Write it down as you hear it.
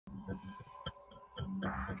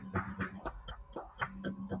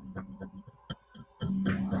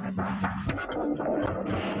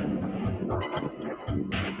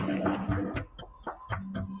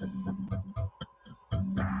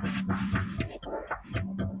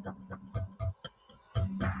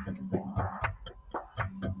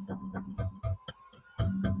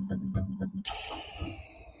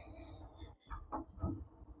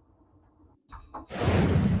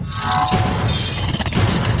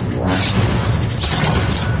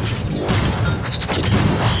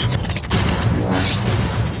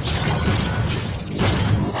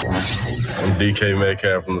DK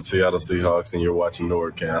Metcalf from the Seattle Seahawks, and you're watching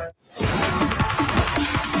NORBCam.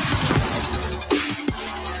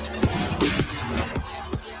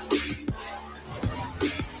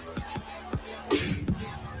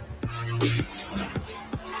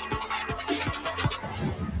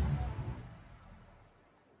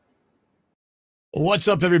 What's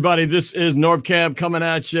up, everybody? This is NorbCam coming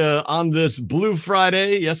at you on this Blue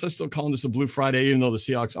Friday. Yes, I still call this a Blue Friday, even though the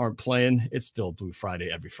Seahawks aren't playing. It's still Blue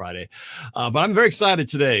Friday every Friday. But I'm very excited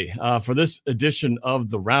today for this edition of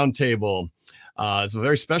the Roundtable. It's a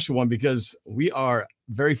very special one because we are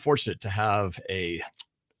very fortunate to have a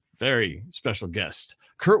very special guest,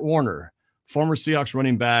 Curt Warner, former Seahawks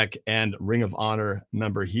running back and Ring of Honor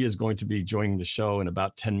member. He is going to be joining the show in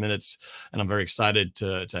about 10 minutes, and I'm very excited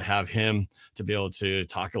to have him to be able to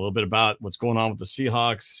talk a little bit about what's going on with the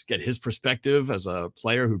Seahawks, get his perspective as a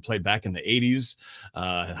player who played back in the 80s,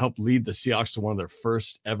 helped lead the Seahawks to one of their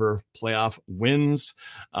first ever playoff wins.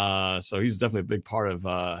 So he's definitely a big part of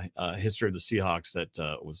history of the Seahawks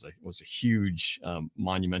that was a huge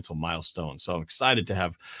monumental milestone. So I'm excited to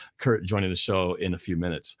have Curt joining the show in a few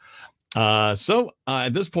minutes. So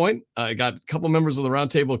at this point, I got a couple members of the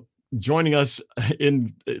Roundtable joining us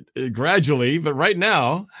in gradually, but right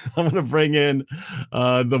now I'm going to bring in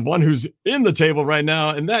the one who's in the table right now,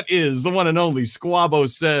 and that is the one and only Squabo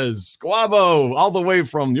Says. Squabo, all the way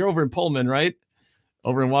from, you're over in Pullman, right?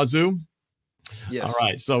 Over in Wazoo? Yes. All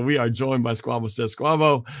right. So we are joined by Squabo Says.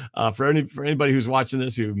 Squabo, for anybody who's watching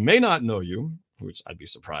this who may not know you, which I'd be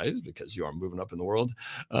surprised because you are moving up in the world.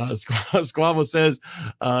 Squabo Says,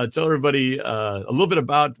 tell everybody a little bit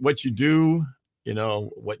about what you do, you know,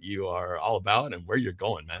 what you are all about and where you're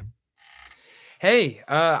going, man. Hey,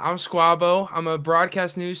 I'm Squabo. I'm a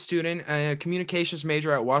broadcast news student, a communications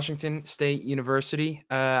major at Washington State University.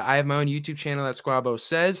 I have my own YouTube channel that Squabo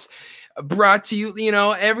Says. Brought to you,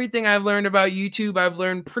 everything I've learned about YouTube, I've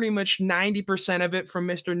learned pretty much 90% of it from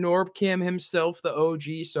Mr. NorbCam himself, the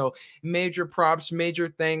OG. So major props,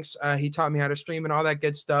 major thanks. He taught me how to stream and all that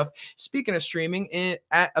good stuff. Speaking of streaming,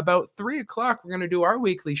 at about 3 o'clock, we're going to do our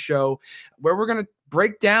weekly show where we're going to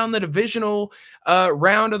break down the divisional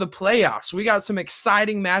round of the playoffs. We got some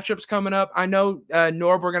exciting matchups coming up. I know,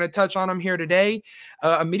 Norb, we're going to touch on them here today.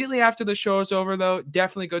 Immediately after the show is over, though,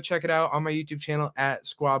 definitely go check it out on my YouTube channel at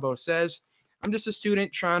Squabo Says. I'm just a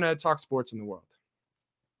student trying to talk sports in the world.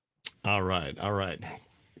 All right. All right.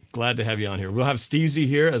 Glad to have you on here. We'll have Steezy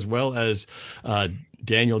here as well as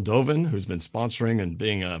Daniel Dovinh, who's been sponsoring and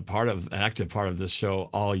being an active part of this show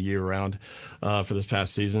all year round for this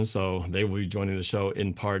past season. So they will be joining the show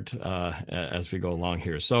in part as we go along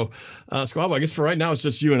here. So Squabo, I guess for right now, it's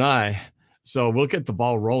just you and I. So we'll get the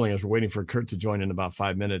ball rolling as we're waiting for Curt to join in about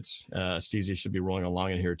 5 minutes. Steezy should be rolling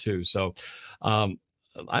along in here too. So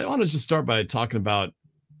I want to just start by talking about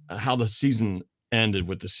how the season ended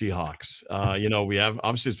with the Seahawks. We have,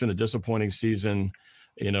 obviously it's been a disappointing season.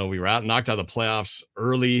 We were knocked out of the playoffs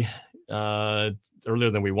earlier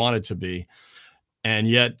than we wanted to be. And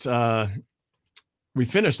yet we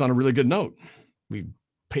finished on a really good note. We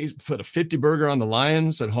put a 50 burger on the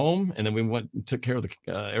Lions at home. And then we went and took care of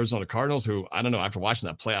the Arizona Cardinals, who, I don't know, after watching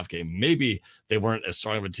that playoff game, maybe they weren't as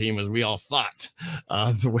strong of a team as we all thought,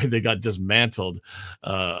 the way they got dismantled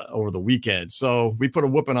over the weekend. So we put a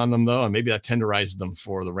whooping on them, though, and maybe that tenderized them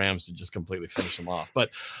for the Rams to just completely finish them off.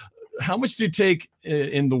 But how much do you take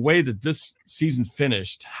in the way that this season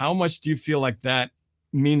finished? How much do you feel like that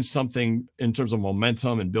means something in terms of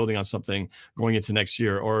momentum and building on something going into next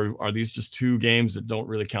year? Or are these just two games that don't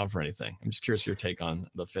really count for anything? I'm just curious your take on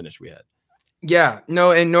the finish we had. Yeah,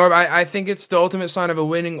 no, and Norb, I think it's the ultimate sign of a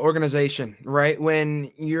winning organization, right?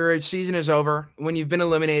 When your season is over, when you've been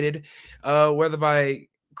eliminated, whether by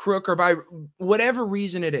crook or by whatever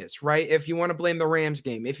reason it is, right? If you want to blame the Rams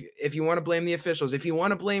game, if you want to blame the officials, if you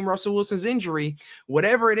want to blame Russell Wilson's injury,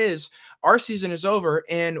 whatever it is, our season is over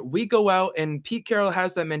and we go out, and Pete Carroll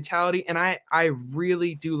has that mentality. And I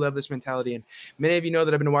really do love this mentality. And many of you know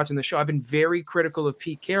that I've been watching the show. I've been very critical of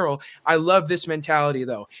Pete Carroll. I love this mentality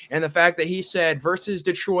though. And the fact that he said versus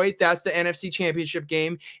Detroit, that's the NFC Championship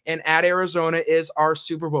game, and at Arizona is our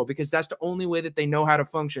Super Bowl, because that's the only way that they know how to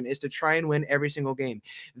function, is to try and win every single game.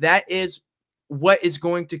 That is what is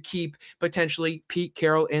going to keep potentially Pete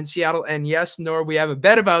Carroll in Seattle. And yes, Nor, we have a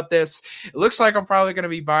bet about this. It looks like I'm probably going to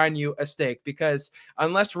be buying you a steak, because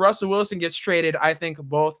unless Russell Wilson gets traded, I think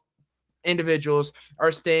both individuals are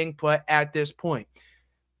staying put at this point.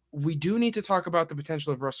 We do need to talk about the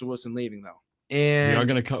potential of Russell Wilson leaving, though. And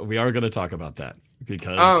we are gonna talk about that,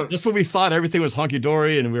 because just when we thought everything was hunky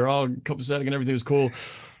dory and we were all copacetic and everything was cool,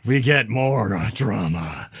 we get more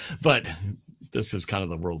drama. But this is kind of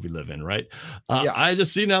the world we live in, right? Yeah. I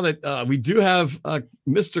just see now that we do have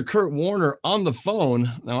Mr. Curt Warner on the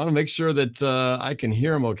phone. I want to make sure that I can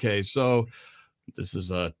hear him okay. So this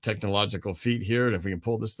is a technological feat here, and if we can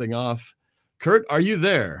pull this thing off. Curt, are you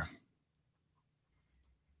there?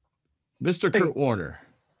 Mr. Curt Warner.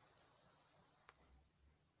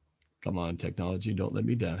 Come on, technology, don't let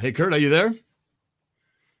me down. Hey, Curt, are you there?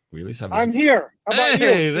 We at least have. I'm here. How about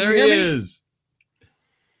hey, you? There he is.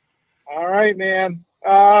 All right, man.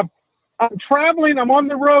 I'm traveling. I'm on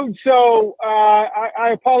the road, so I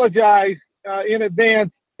apologize in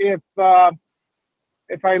advance if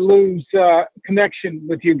I lose connection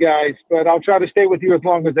with you guys. But I'll try to stay with you as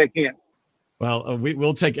long as I can. Well,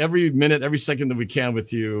 we'll take every minute, every second that we can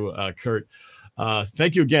with you, Curt.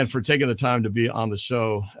 Thank you again for taking the time to be on the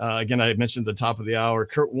show. Again, I mentioned at the top of the hour,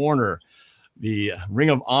 Curt Warner, the Ring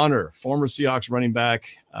of Honor, former Seahawks running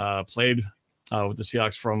back, played with the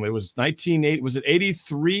Seahawks from, it was 1980, was it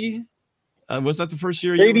 83? Was that the first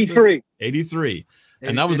year? 83. 83.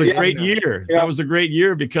 And that was a great year. Yeah. That was a great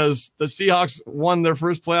year because the Seahawks won their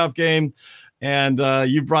first playoff game, and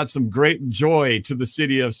you brought some great joy to the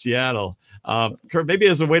city of Seattle. Curt, maybe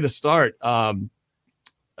as a way to start,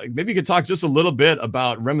 maybe you could talk just a little bit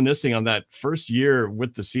about reminiscing on that first year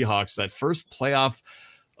with the Seahawks, that first playoff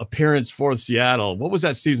appearance for Seattle. What was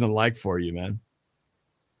that season like for you, man?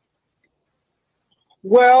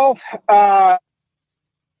 Well,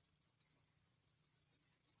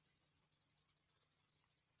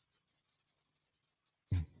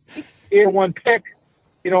 in one pick,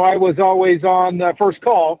 I was always on first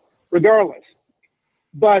call regardless.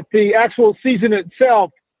 But the actual season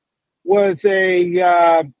itself was it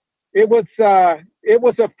was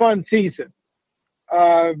a fun season.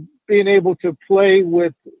 Being able to play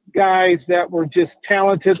with guys that were just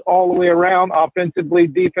talented all the way around, offensively,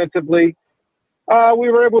 defensively. We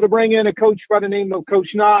were able to bring in a coach by the name of Coach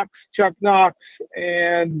Knox, Chuck Knox,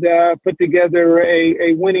 and put together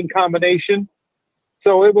a winning combination.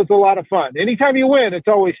 So it was a lot of fun. Anytime you win, it's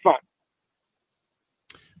always fun.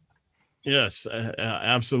 Yes,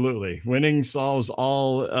 absolutely. Winning solves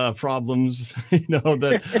all problems,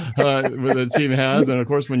 that the team has, and of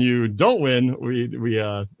course, when you don't win, we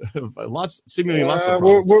seemingly lots of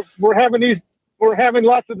problems. We're having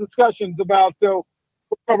lots of discussions about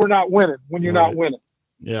why we're not winning when you're not winning.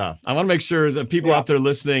 Yeah, I want to make sure that people out there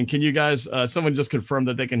listening, can you guys, someone just confirm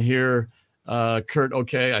that they can hear Curt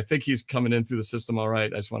okay? I think he's coming in through the system all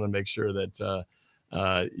right. I just want to make sure that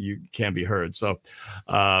you can be heard. So.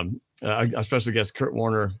 Our special guest, Curt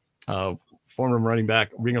Warner, former running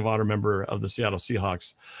back, Ring of Honor member of the Seattle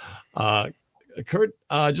Seahawks. Curt,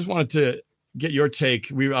 I just wanted to get your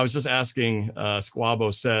take. I was just asking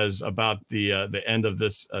Squabo Says about the end of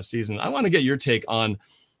this season. I want to get your take on,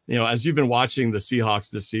 as you've been watching the Seahawks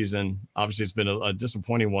this season, obviously it's been a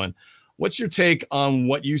disappointing one. What's your take on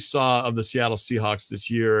what you saw of the Seattle Seahawks this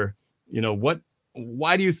year?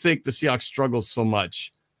 Why do you think the Seahawks struggled so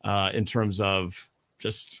much in terms of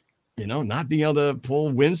just not being able to pull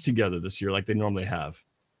wins together this year like they normally have?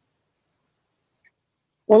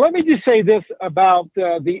 Well, let me just say this about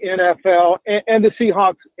the NFL and the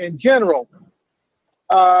Seahawks in general.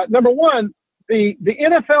 Number one, the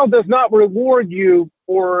NFL does not reward you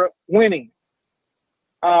for winning.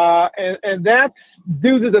 And that's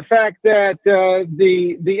due to the fact that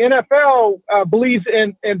the NFL believes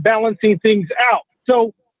in balancing things out.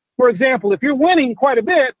 So, for example, if you're winning quite a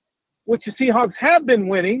bit, which the Seahawks have been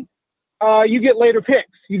winning, you get later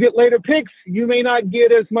picks. You may not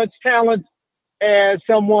get as much talent as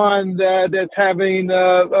someone that's having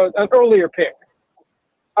an earlier pick.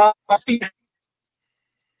 Having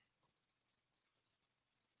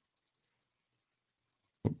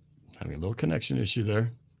a little connection issue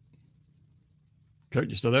there. Curt,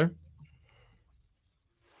 you still there?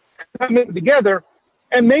 Coming together,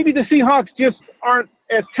 and maybe the Seahawks just aren't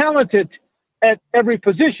as talented at every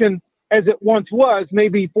position as it once was,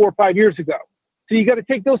 maybe 4 or 5 years ago. So you got to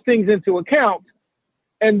take those things into account.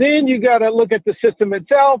 And then you got to look at the system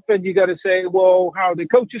itself, and you got to say, well, how are the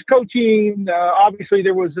coaches coaching? Obviously,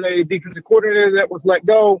 there was a defensive coordinator that was let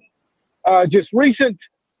go just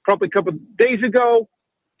probably a couple of days ago.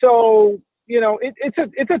 So,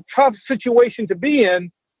 it's a tough situation to be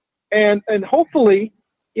in. And hopefully,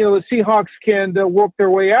 the Seahawks can work their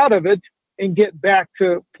way out of it and get back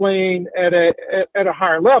to playing at a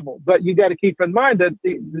higher level. But you got to keep in mind that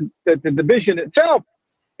the division itself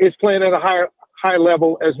is playing at a high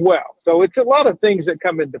level as well. So it's a lot of things that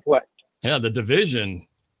come into play. Yeah, the division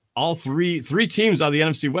all three teams out of the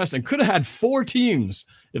NFC West, and could have had 4 teams.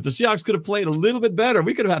 If the Seahawks could have played a little bit better,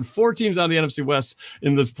 we could have had 4 teams out of the NFC West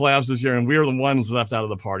in this playoffs this year, and we were the ones left out of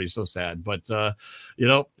the party. So sad. But,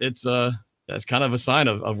 it's that's kind of a sign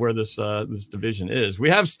of where this division is. We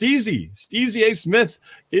have Steezy A. Smith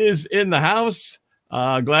is in the house.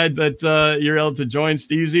 Glad that you're able to join,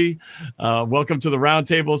 Steezy. Welcome to the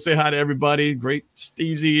Roundtable. Say hi to everybody. Great,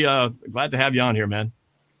 Steezy. Glad to have you on here, man.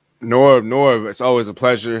 Norb, it's always a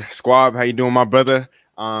pleasure. Squab, how you doing, my brother?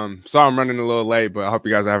 Sorry I'm running a little late, but I hope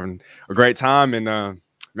you guys are having a great time. And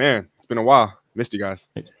man, it's been a while. Missed you guys.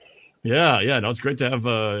 Yeah. No, it's great to have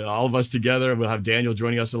all of us together. We'll have Daniel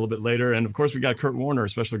joining us a little bit later, and of course, we got Curt Warner, a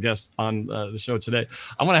special guest on the show today.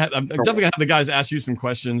 I'm definitely gonna have the guys ask you some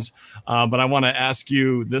questions, but I want to ask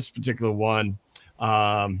you this particular one.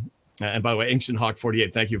 And by the way, Ancient Hawk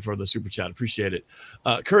 48, thank you for the super chat. Appreciate it,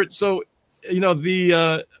 Curt. So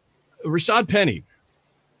the Rashad Penny.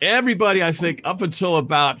 Everybody, I think, up until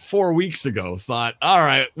about 4 weeks ago, thought, all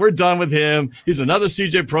right, we're done with him. He's another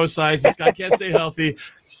CJ Pro size. This guy can't stay healthy.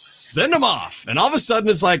 Send him off. And all of a sudden,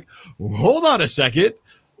 it's like, hold on a second.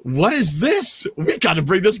 What is this? We got to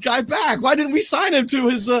bring this guy back. Why didn't we sign him to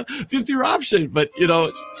his 50-year option? But,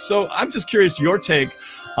 so I'm just curious your take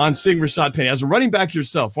on seeing Rashad Penny as a running back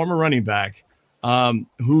yourself, former running back,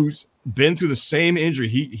 who's been through the same injury.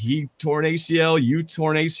 He tore an ACL. You tore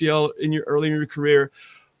an ACL early in your career.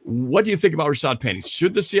 What do you think about Rashad Penny?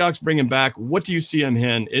 Should the Seahawks bring him back? What do you see in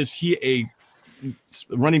him? Is he a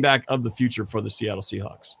running back of the future for the Seattle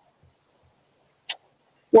Seahawks?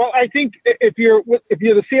 Well, I think if you're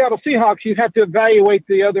the Seattle Seahawks, you have to evaluate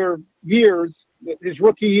the other years: his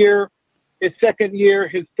rookie year, his second year,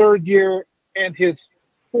 his third year, and his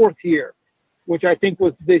fourth year, which I think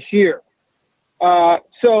was this year.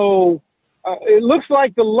 So it looks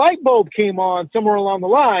like the light bulb came on somewhere along the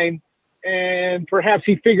line. And perhaps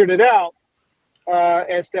he figured it out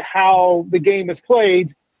as to how the game is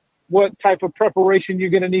played, what type of preparation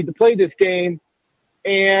you're going to need to play this game,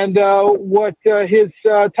 and what his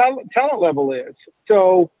talent level is.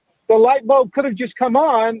 So the light bulb could have just come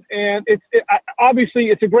on, and obviously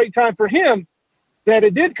it's a great time for him that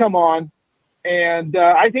it did come on. And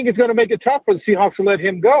I think it's going to make it tough for the Seahawks to let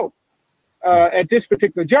him go at this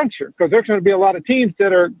particular juncture, because there's going to be a lot of teams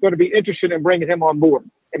that are going to be interested in bringing him on board,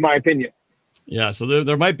 in my opinion. Yeah, so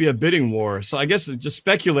there might be a bidding war. So I guess just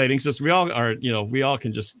speculating, since we all are, we all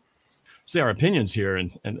can just say our opinions here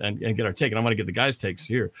and get our take. And I want to get the guys' takes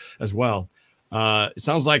here as well. It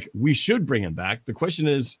sounds like we should bring him back. The question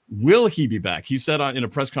is, will he be back? He said in a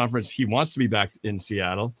press conference he wants to be back in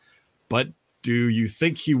Seattle, but do you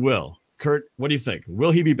think he will? Curt, what do you think?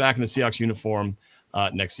 Will he be back in the Seahawks uniform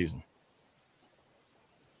next season?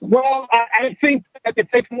 Well, I think that if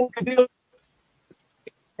they can work a deal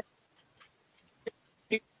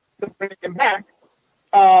to bring him back,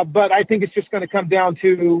 but I think it's just going to come down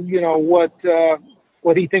to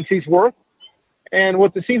what he thinks he's worth and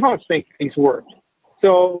what the Seahawks think he's worth.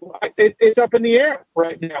 So it's up in the air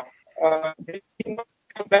right now. He wants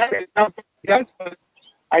to come back. Yes, but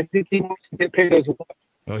I think he wants to get paid as well.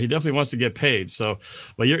 Well, he definitely wants to get paid. So,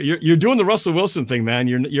 well, you're doing the Russell Wilson thing, man.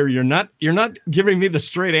 You're not giving me the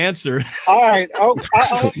straight answer. All right. Okay.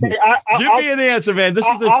 Give me an answer, man.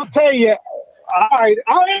 I'll tell you. All right.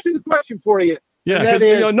 I'll answer the question for you. Yeah,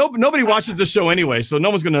 because nobody watches the show anyway, so no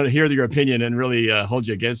one's going to hear your opinion and really hold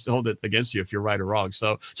it against you if you're right or wrong.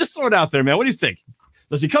 So just throw it out there, man. What do you think?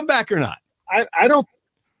 Does he come back or not? I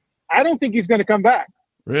don't think he's going to come back.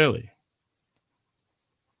 Really?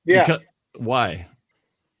 Yeah. Why?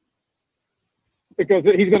 Because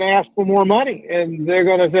he's going to ask for more money, and they're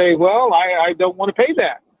going to say, well, I don't want to pay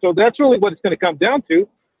that. So that's really what it's going to come down to.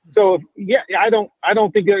 So, I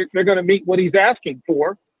don't think they're going to meet what he's asking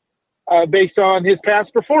for based on his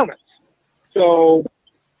past performance. So,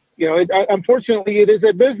 unfortunately, it is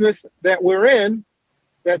a business that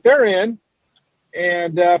they're in.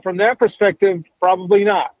 And from that perspective, probably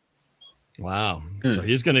not. Wow. So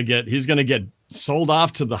he's going to get sold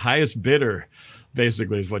off to the highest bidder,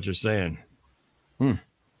 basically, is what you're saying.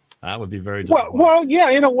 That would be very disappointing. Well,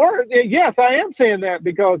 yeah, in a word, yes, I am saying that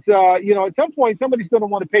because, at some point somebody's going to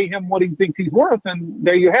want to pay him what he thinks he's worth, and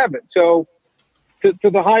there you have it. So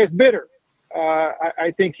to the highest bidder,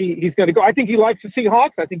 I think he's going to go. I think he likes the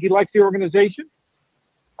Seahawks. I think he likes the organization,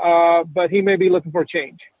 but he may be looking for a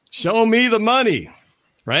change. Show me the money,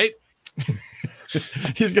 right?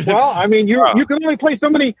 Well, I mean, you can only play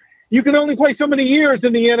so many. You can only play so many years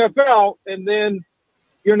in the NFL, and then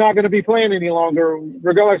you're not going to be playing any longer,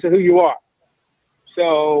 regardless of who you are.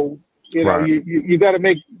 So, you got to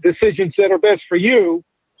make decisions that are best for you.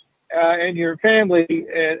 and your family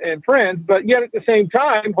and friends, but yet at the same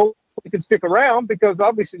time, hopefully you can stick around because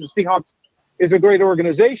obviously the Seahawks is a great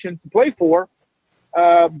organization to play for.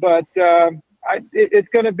 But it's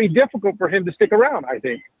going to be difficult for him to stick around, I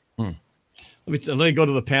think. Let me go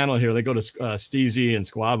to the panel here. They go to Steezy and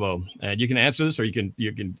Squabo, and you can answer this, or you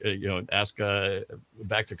can ask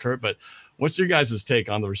back to Curt. But what's your guys' take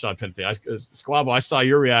on the Rashad Penny thing? Squabo, I saw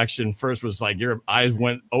your reaction first was like your eyes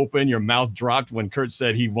went open, your mouth dropped when Curt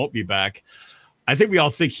said he won't be back. I think we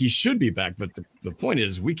all think he should be back, but the point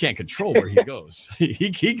is we can't control where he goes.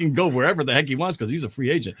 he can go wherever the heck he wants because he's a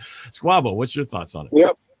free agent. Squabo, what's your thoughts on it?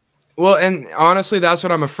 Yep. Well, and honestly, that's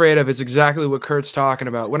what I'm afraid of, is exactly what Curt's talking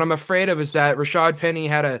about. What I'm afraid of is that Rashad Penny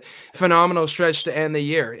had a phenomenal stretch to end the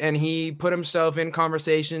year, and he put himself in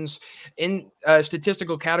conversations in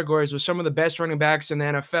statistical categories with some of the best running backs in the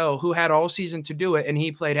NFL who had all season to do it, and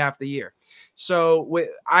he played half the year. So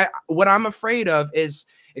what I'm afraid of is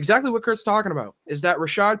exactly what Curt's talking about, is that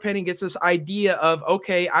Rashad Penny gets this idea of,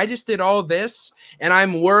 okay, I just did all this, and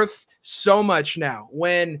I'm worth so much now,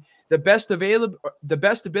 when the best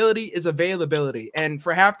ability is availability. And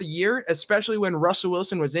for half the year, especially when Russell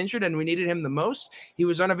Wilson was injured and we needed him the most, he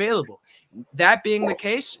was unavailable. That being the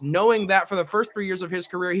case, knowing that for the first 3 years of his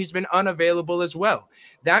career, he's been unavailable as well.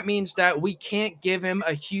 That means that we can't give him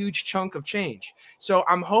a huge chunk of change. So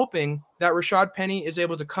I'm hoping that Rashad Penny is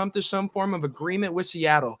able to come to some form of agreement with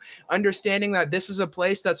Seattle, understanding that this is a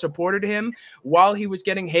place that supported him while he was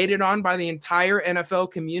getting hated on by the entire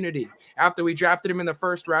NFL community after we drafted him in the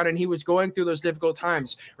first round and he was going through those difficult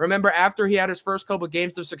times. Remember, after he had his first couple of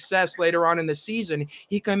games of success later on in the season,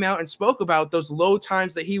 he came out and spoke about those low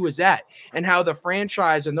times that he was at and how the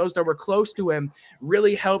franchise and those that were close to him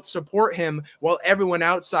really helped support him while everyone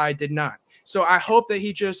outside did not. So I hope that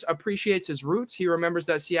he just appreciates his roots. He remembers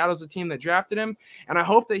that Seattle's the team that drafted him, and I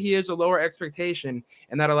hope that he is a lower expectation,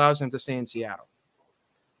 and that allows him to stay in Seattle.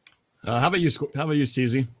 How about you,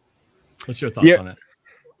 Steezy? What's your thoughts on it?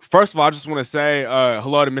 First of all, I just want to say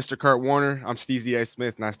hello to Mr. Curt Warner. I'm Steezy A.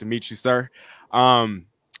 Smith. Nice to meet you, sir.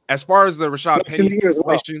 As far as the Rashad Penny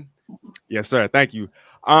situation, yes, sir. Thank you.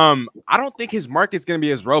 I don't think his market's going to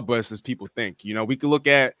be as robust as people think. You know, we could look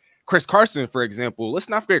at Chris Carson, for example. Let's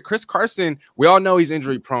not forget Chris Carson. We all know he's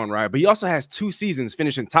injury prone, right? But he also has 2 seasons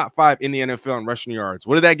finishing top 5 in the NFL in rushing yards.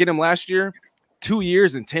 What did that get him last year? 2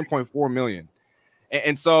 years and $10.4 million.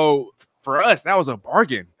 And so for us, that was a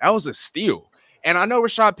bargain. That was a steal. And I know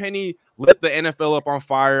Rashad Penny lit the NFL up on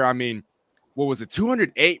fire. I mean, what was it?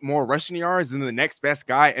 208 more rushing yards than the next best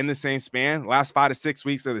guy in the same span, last 5 to 6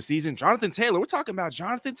 weeks of the season. Jonathan Taylor, we're talking about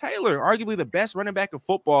Jonathan Taylor, arguably the best running back in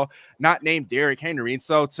football, not named Derrick Henry. And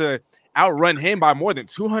so to outrun him by more than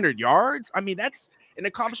 200 yards, I mean, that's an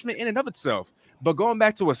accomplishment in and of itself. But going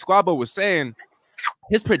back to what Squabo was saying,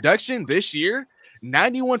 his production this year,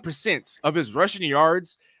 91% of his rushing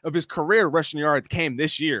yards, of his career rushing yards came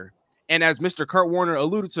this year. And as Mr. Curt Warner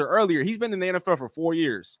alluded to earlier, he's been in the NFL for 4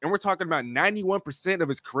 years. And we're talking about 91% of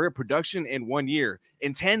his career production in 1 year,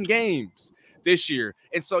 in 10 games this year.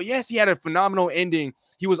 And so, yes, he had a phenomenal ending.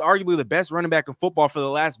 He was arguably the best running back in football for the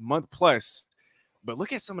last month plus. But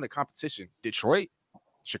look at some of the competition. Detroit,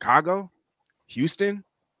 Chicago, Houston.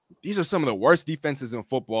 These are some of the worst defenses in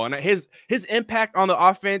football. And his impact on the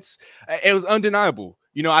offense, it was undeniable.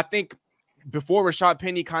 You know, I think before Rashad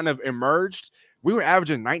Penny kind of emerged, we were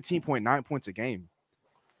averaging 19.9 points a game.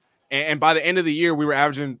 And by the end of the year, we were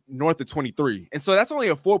averaging north of 23. And so that's only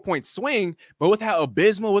a 4-point swing. But with how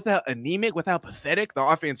abysmal, with how anemic, with how pathetic the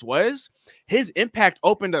offense was, his impact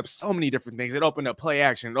opened up so many different things. It opened up play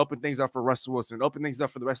action. It opened things up for Russell Wilson. It opened things up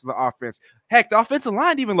for the rest of the offense. Heck, the offensive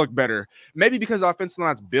line even looked better. Maybe because the offensive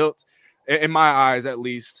line's built, in my eyes at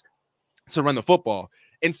least, to run the football.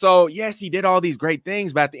 And so, yes, he did all these great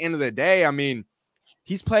things. But at the end of the day, I mean,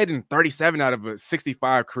 he's played in 37 out of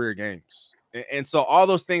 65 career games. And so all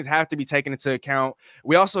those things have to be taken into account.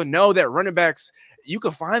 We also know that running backs, you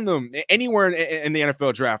can find them anywhere in the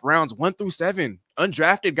NFL draft, rounds 1 through 7.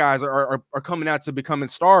 Undrafted guys are coming out to becoming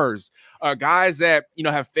stars. Guys that, you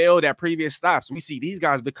know, have failed at previous stops. We see these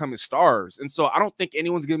guys becoming stars. And so I don't think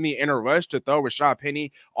anyone's going to be in a rush to throw Rashad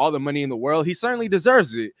Penny all the money in the world. He certainly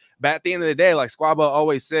deserves it. But at the end of the day, like Squabo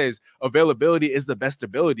always says, availability is the best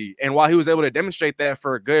ability. And while he was able to demonstrate that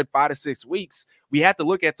for a good 5 to 6 weeks, we have to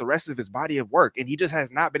look at the rest of his body of work. And he just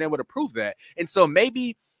has not been able to prove that. And so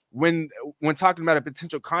maybe when talking about a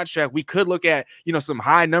potential contract, we could look at, you know, some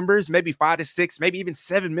high numbers, maybe 5 to 6, maybe even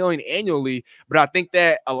 7 million annually. But I think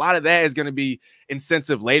that a lot of that is going to be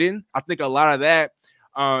incentive laden. I think a lot of that,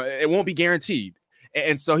 it won't be guaranteed.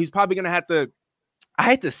 And so he's probably going to have to, I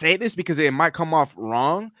hate to say this because it might come off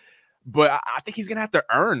wrong, but I think he's gonna have to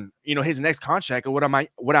earn, you know, his next contract. And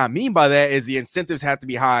what I mean by that is the incentives have to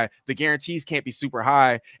be high, the guarantees can't be super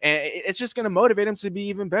high, and it's just gonna motivate him to be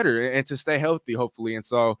even better and to stay healthy, hopefully. And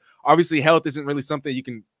so obviously health isn't really something you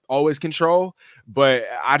can always control, but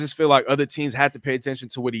I just feel like other teams had to pay attention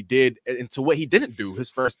to what he did and to what he didn't do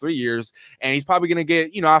his first 3 years. And he's probably going to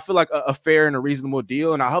get, you know, I feel like a fair and a reasonable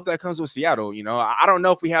deal. And I hope that comes with Seattle. You know, I don't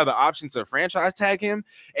know if we have the option to franchise tag him,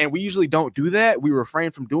 and we usually don't do that. We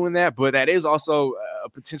refrain from doing that, but that is also a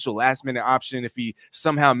potential last minute option if he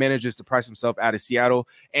somehow manages to price himself out of Seattle.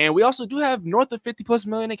 And we also do have north of 50+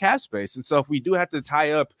 million in cap space. And so if we do have to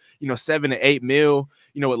tie up, you know, 7 to 8 mil,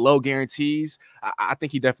 you know, with low guarantees, I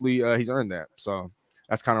think he definitely he's earned that. So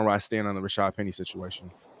that's kind of where I stand on the Rashad Penny situation.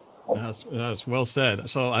 That's well said.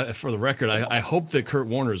 So for the record, I hope that Curt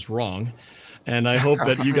Warner is wrong, and I hope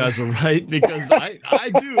that you guys are right, because I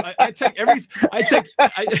take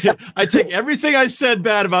everything I said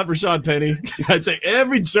bad about Rashad Penny. I take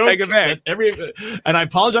every joke, and I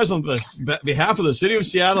apologize on behalf of the city of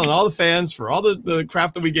Seattle and all the fans for all the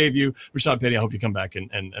crap that we gave you. Rashad Penny, I hope you come back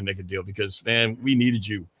and make a deal, because man, we needed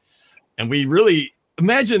you, and we really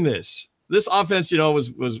imagine this. This offense, you know,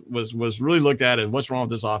 was really looked at as what's wrong with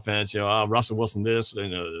this offense. You know, Russell Wilson this,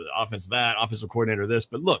 and offense that, offensive coordinator this.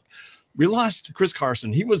 But look, we lost Chris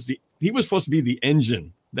Carson. He was supposed to be the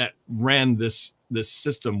engine that ran this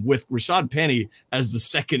system with Rashad Penny as the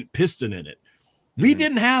second piston in it. We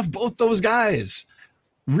didn't have both those guys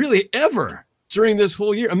really ever during this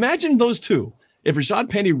whole year. Imagine those two. If Rashad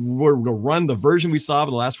Penny were to run the version we saw in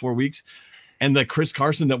the last 4 weeks, and the Chris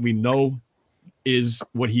Carson that we know is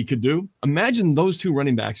what he could do. Imagine those two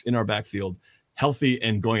running backs in our backfield, healthy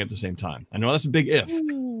and going at the same time. I know that's a big if,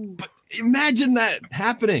 but imagine that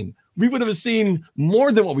happening. We would have seen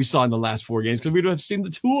more than what we saw in the last 4 games, because we would have seen the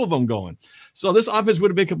two of them going. So this offense would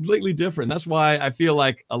have been completely different. That's why I feel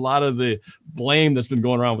like a lot of the blame that's been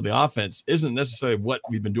going around with the offense isn't necessarily what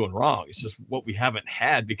we've been doing wrong. It's just what we haven't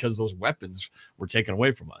had, because those weapons were taken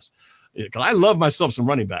away from us. Because I love myself some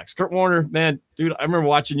running backs. Curt Warner, man, dude, I remember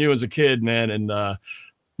watching you as a kid, man, and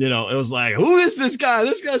you know, it was like, who is this guy?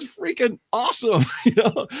 This guy's freaking awesome. You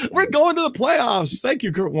know, we're going to the playoffs. Thank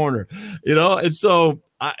you, Curt Warner. You know, and so,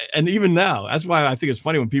 and even now, that's why I think it's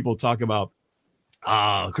funny when people talk about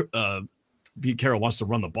Pete Carroll wants to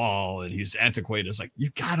run the ball and he's antiquated. It's like, you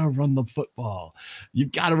got to run the football. You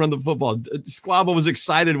got to run the football. Squabble was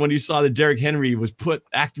excited when he saw that Derrick Henry was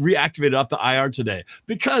reactivated off the IR today,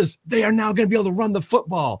 because they are now going to be able to run the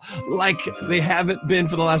football like they haven't been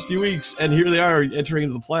for the last few weeks. And here they are entering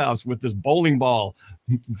into the playoffs with this bowling ball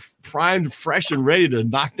primed, fresh, and ready to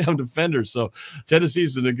knock down defenders. So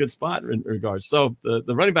Tennessee's in a good spot in regards. So the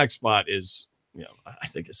running back spot is, you know, I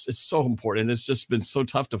think it's so important. It's just been so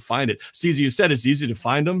tough to find it. Steezy, you said it's easy to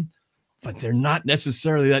find them, but they're not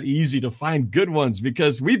necessarily that easy to find good ones,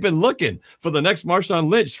 because we've been looking for the next Marshawn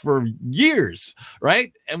Lynch for years,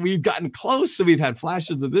 right? And we've gotten close, so we've had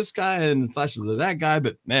flashes of this guy and flashes of that guy,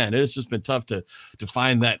 but man, it's just been tough to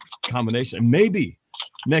find that combination. And maybe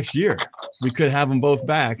next year we could have them both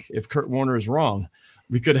back. If Curt Warner is wrong,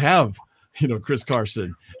 we could have, you know, Chris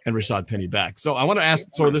Carson and Rashad Penny back. So I want to ask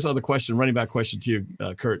sort of this other question, running back question to you,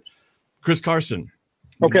 Curt. Chris Carson,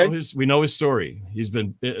 we know his story. He's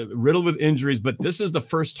been riddled with injuries, but this is the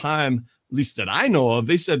first time, at least that I know of,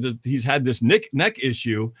 they said that he's had this neck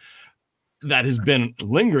issue that has been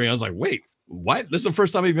lingering. I was like, wait, what? This is the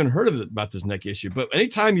first time I've even heard about this neck issue. But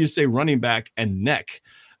anytime you say running back and neck,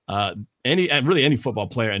 any football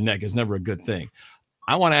player and neck is never a good thing.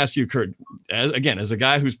 I want to ask you, Curt, as a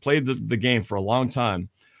guy who's played the game for a long time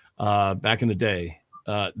back in the day,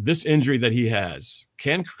 this injury that he has,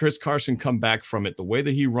 can Chris Carson come back from it the way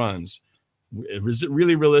that he runs? Is it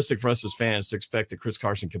really realistic for us as fans to expect that Chris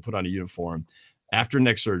Carson can put on a uniform after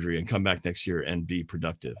neck surgery and come back next year and be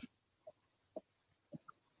productive?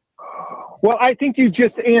 Well, I think you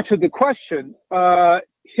just answered the question.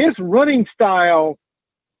 His running style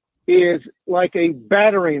is like a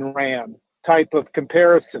battering ram type of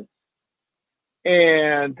comparison.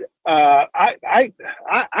 And I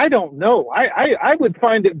don't know. I would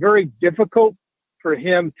find it very difficult for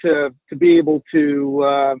him to be able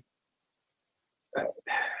to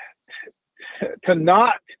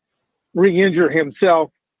not re-injure himself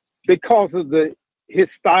because of his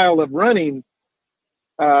style of running.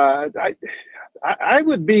 I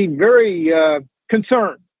would be very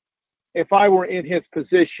concerned if I were in his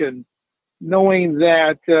position, knowing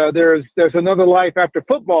that there's another life after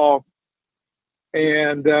football,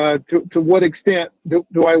 and to what extent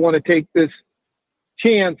do I want to take this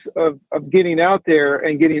chance of getting out there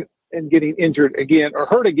and getting injured again or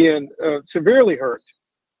hurt again, severely hurt.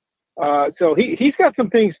 So he's got some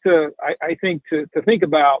things I think to think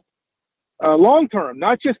about long term,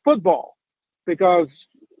 not just football, because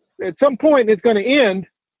at some point it's going to end,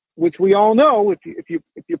 which we all know if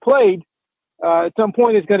you played, at some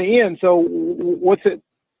point it's going to end. So what's it?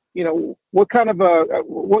 What kind of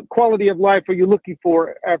what quality of life are you looking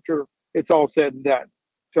for after it's all said and done?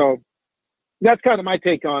 So that's kind of my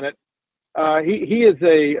take on it.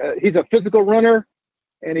 He's a physical runner,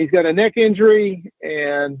 and he's got a neck injury.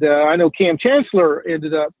 And I know Cam Chancellor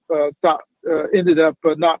ended up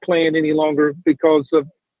not playing any longer because of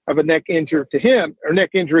a neck injury to him.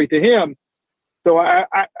 So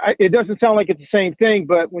it doesn't sound like it's the same thing,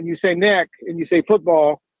 but when you say neck and you say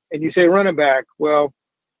football and you say running back, well,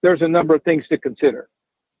 there's a number of things to consider.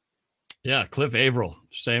 Yeah, Cliff Averill,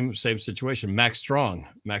 same situation. Max Strong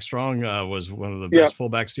was one of the best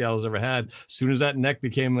fullbacks Seattle's ever had. As soon as that neck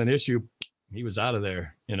became an issue, he was out of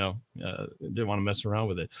there. Didn't want to mess around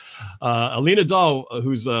with it. Alina Dahl,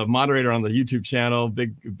 who's a moderator on the YouTube channel,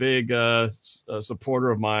 big supporter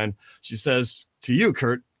of mine. She says to you,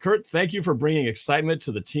 Curt, thank you for bringing excitement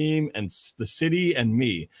to the team and the city and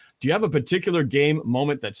me. Do you have a particular game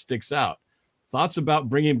moment that sticks out? Thoughts about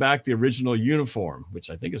bringing back the original uniform, which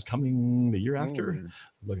I think is coming the year after.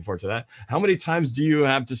 Looking forward to that. How many times do you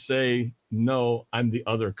have to say, no, I'm the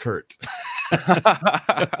other Curt?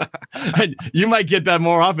 You might get that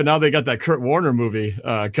more often now they got that Curt Warner movie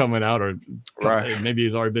coming out, or maybe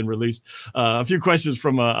it's already been released. A few questions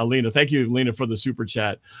from Alina. Thank you, Alina, for the super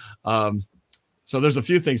chat. So there's a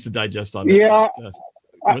few things to digest on that. Yeah.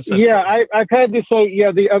 I've had to say,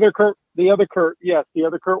 the other Curt. Yes, the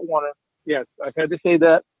other Curt Warner. Yes, I've had to say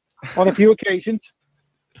that on a few occasions,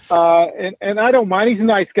 and I don't mind. He's a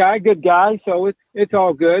nice guy, good guy, so it's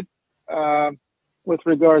all good with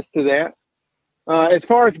regards to that. As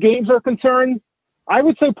far as games are concerned, I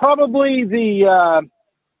would say probably the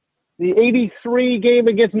 '83 game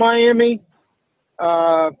against Miami,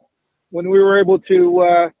 when we were able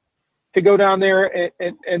to go down there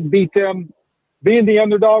and beat them, being the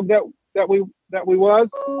underdog that we was,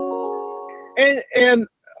 and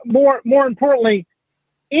more importantly,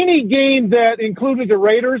 any game that included the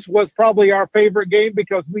Raiders was probably our favorite game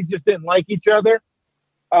because we just didn't like each other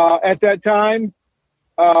at that time.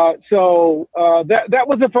 So that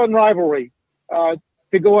was a fun rivalry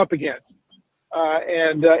to go up against,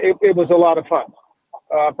 and it was a lot of fun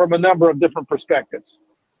from a number of different perspectives.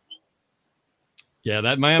 Yeah,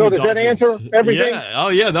 that Miami. So does Dolphins, that answer everything? Yeah. Oh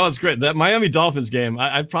yeah, that was great. That Miami Dolphins game,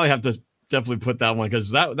 I'd probably have to definitely put that one, because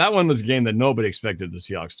that one was a game that nobody expected the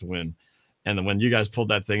Seahawks to win, and then when you guys pulled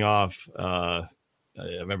that thing off, I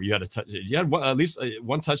remember you had at least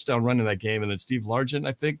one touchdown run in that game, and then Steve Largent,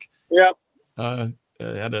 I think, I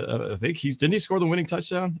think didn't he score the winning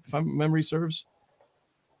touchdown, if my memory serves?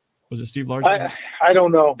 Was it Steve Largent? I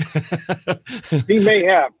don't know. He may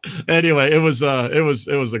have. Anyway, it was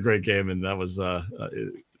a great game, and that was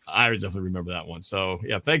I definitely remember that one. So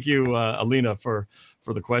yeah, thank you, Alina, for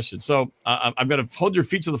the question. So I'm going to hold your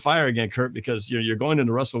feet to the fire again, Curt, because you're going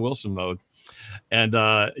into Russell Wilson mode, and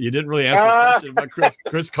you didn't really answer the question about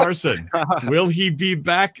Chris Carson. Will he be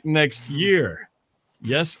back next year?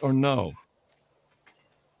 Yes or no?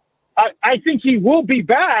 I think he will be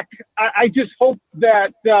back. I just hope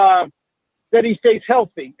that he stays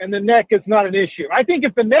healthy and the neck is not an issue. I think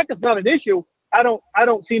if the neck is not an issue, I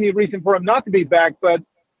don't see any reason for him not to be back. But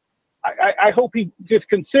I hope he just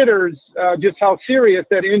considers just how serious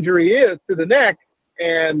that injury is to the neck,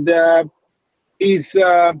 and I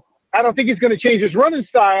don't think he's going to change his running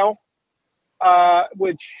style,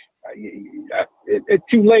 which it's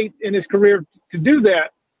too late in his career to do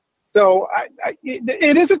that. So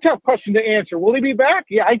it is a tough question to answer. Will he be back?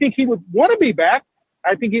 Yeah, I think he would want to be back.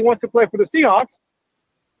 I think he wants to play for the Seahawks.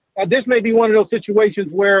 This may be one of those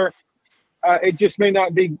situations where it just may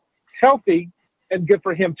not be healthy and good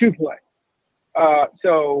for him to play.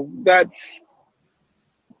 So that's,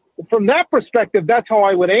 from that perspective, that's how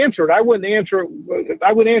I would answer it. I would answer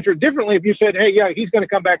it differently if you said, hey, yeah, he's going to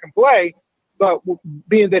come back and play. But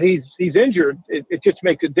being that he's injured, it just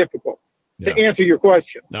makes it difficult to answer your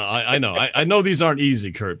question. No, I know. I know these aren't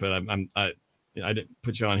easy, Curt, but I didn't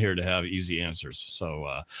put you on here to have easy answers.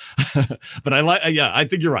 So, but I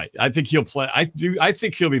think you're right. I think he'll play. I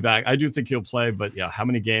think he'll be back. I do think he'll play, but yeah, how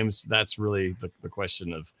many games? That's really the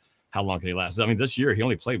question of how long can he last? I mean, this year he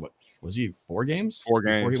only played, what was he, 4 games? 4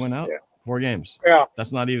 games before he went out. Yeah. 4 games. Yeah.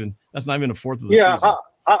 That's not even a fourth of the season.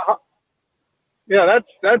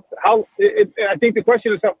 That's how I think the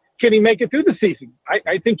question is, how can he make it through the season?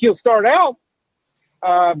 I think he'll start out,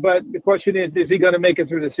 but the question is he going to make it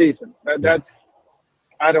through the season? That's,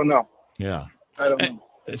 I don't know. Yeah. I don't know.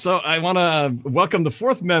 So I want to welcome the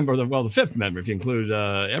fourth member, the fifth member, if you include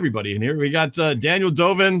everybody in here. We got Daniel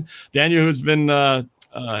Dovinh. Daniel, who's been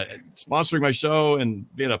sponsoring my show and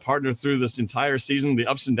being a partner through this entire season, the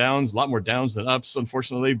ups and downs, a lot more downs than ups,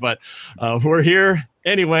 unfortunately, but we're here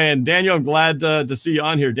anyway. And Daniel, I'm glad to see you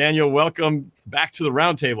on here. Daniel, welcome back to the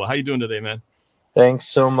Roundtable. How you doing today, man? Thanks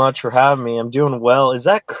so much for having me. I'm doing well. Is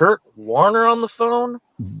that Curt Warner on the phone?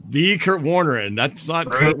 The Curt Warner, and that's not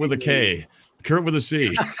Curt with a K. Curt with a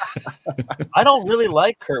C. I don't really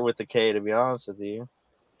like Curt with a K, to be honest with you.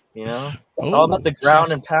 You know, it's all about the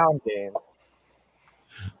ground and pound game.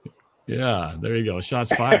 Yeah, there you go.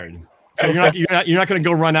 Shots fired. So you're not going to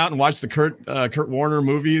go run out and watch the Curt Warner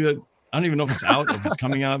movie that I don't even know if it's out, if it's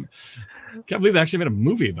coming out. Can't believe they actually made a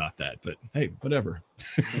movie about that, but hey, whatever.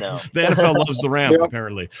 No, the NFL loves the Rams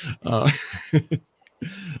apparently.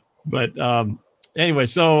 But anyway,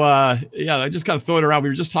 so yeah, I just kind of throw it around. We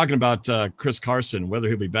were just talking about Chris Carson, whether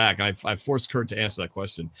he'll be back. And I forced Curt to answer that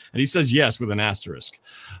question, and he says yes with an asterisk.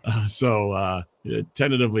 So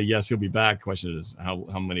tentatively, yes, he'll be back. Question is how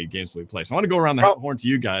many games will he play? So I want to go around the horn to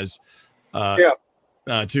you guys. To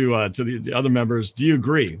the other members. Do you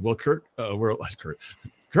agree? Will Curt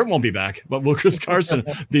won't be back, but will Chris Carson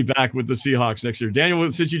be back with the Seahawks next year? Daniel,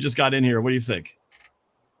 since you just got in here, what do you think?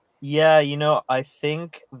 Yeah, you know, I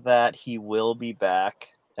think that he will be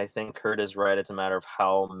back. I think Curt is right. It's a matter of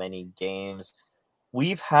how many games.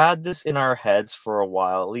 We've had this in our heads for a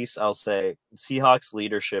while. At least I'll say Seahawks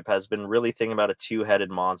leadership has been really thinking about a two-headed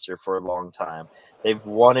monster for a long time. They've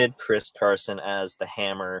wanted Chris Carson as the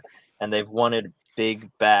hammer, and they've wanted big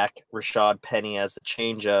back Rashad Penny as the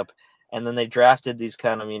changeup. And then they drafted these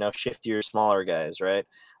kind of, you know, shiftier, smaller guys, right,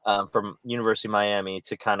 from University of Miami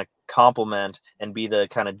to kind of complement and be the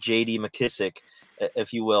kind of J.D. McKissick,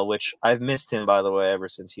 if you will, which I've missed him, by the way, ever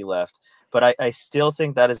since he left. But I still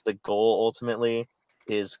think that is the goal ultimately,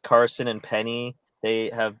 is Carson and Penny. They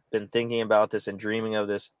have been thinking about this and dreaming of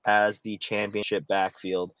this as the championship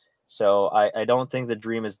backfield. So I don't think the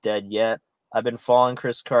dream is dead yet. I've been following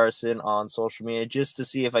Chris Carson on social media just to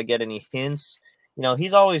see if I get any hints. You know,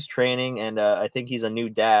 he's always training, and I think he's a new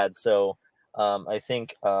dad. So I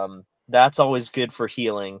think that's always good for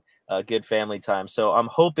healing, good family time. So I'm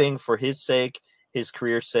hoping for his sake, his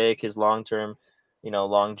career's sake, his long-term, you know,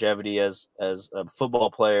 longevity as a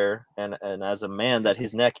football player and as a man, that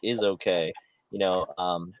his neck is okay, you know.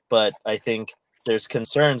 But I think there's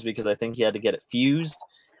concerns because I think he had to get it fused.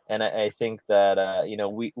 And I think that, you know,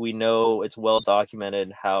 we know it's well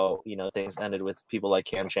documented how, you know, things ended with people like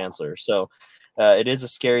Cam Chancellor. So it is a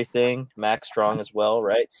scary thing. Max Strong as well,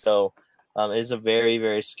 right? So it is a very,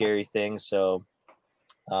 very scary thing. So,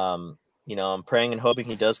 you know, I'm praying and hoping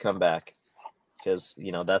he does come back because,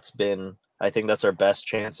 you know, I think that's our best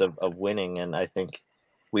chance of winning. And I think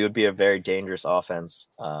we would be a very dangerous offense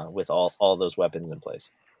with all those weapons in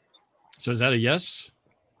place. So is that a yes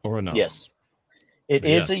or a no? Yes. It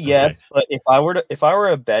is a yes, okay. But if I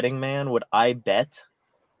were a betting man, would I bet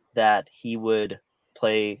that he would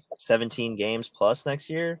play 17 games plus next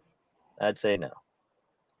year? I'd say no.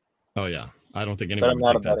 Oh yeah, I don't think anyone would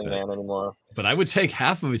take that bet. But I'm not a betting man anymore. But I would take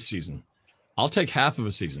half of a season. I'll take half of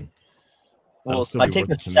a season. Well, I take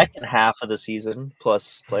the second half of the season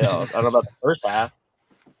plus playoffs. I don't know about the first half.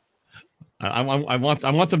 I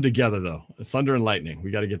want them together though. Thunder and lightning.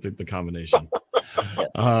 We got to get the combination.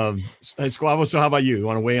 Hey, Squabble, so how about you? You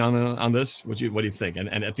want to weigh on this? What do you think? And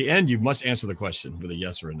at the end, you must answer the question with a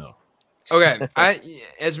yes or a no. Okay.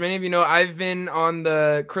 As many of you know, I've been on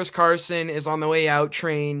the Chris Carson is on the way out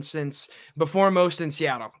train since before most in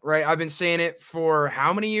Seattle, right? I've been saying it for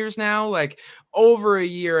how many years now? Like over a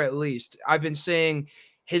year at least. I've been saying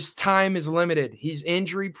his time is limited. He's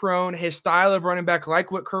injury prone. His style of running back,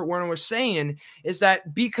 like what Curt Warner was saying, is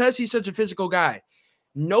that because he's such a physical guy,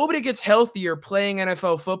 nobody gets healthier playing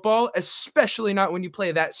NFL football, especially not when you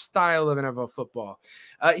play that style of NFL football.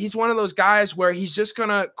 He's one of those guys where he's just going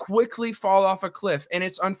to quickly fall off a cliff. And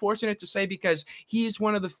it's unfortunate to say because he's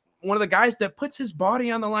one of the guys that puts his body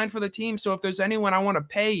on the line for the team. So if there's anyone I want to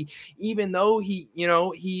pay, even though he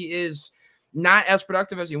is not as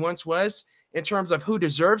productive as he once was in terms of who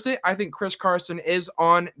deserves it, I think Chris Carson is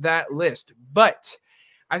on that list. But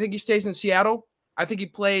I think he stays in Seattle. I think he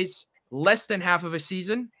plays less than half of a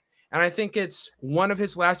season. And I think it's one of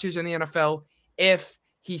his last years in the NFL if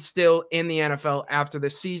he's still in the NFL after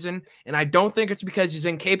this season. And I don't think it's because he's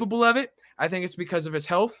incapable of it. I think it's because of his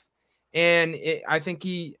health. And I think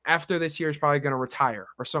he, after this year, is probably going to retire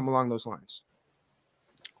or something along those lines.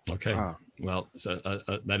 Okay. Well, so,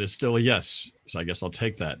 that is still a yes. So I guess I'll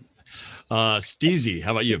take that. Steezy,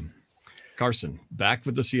 how about you? Carson, back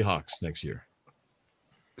with the Seahawks next year.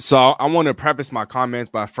 So I want to preface my comments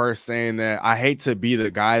by first saying that I hate to be the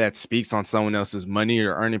guy that speaks on someone else's money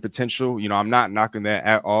or earning potential. You know, I'm not knocking that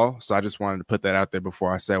at all. So I just wanted to put that out there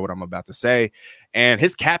before I say what I'm about to say. And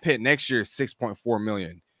his cap hit next year is $6.4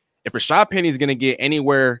 million. If Rashad Penny is going to get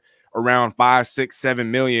anywhere around 5, 6, 7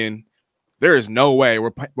 million, there is no way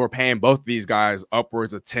we're paying both these guys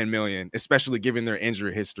upwards of 10 million, especially given their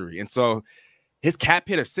injury history. And so his cap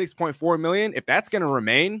hit of 6.4 million, if that's going to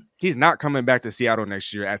remain, he's not coming back to Seattle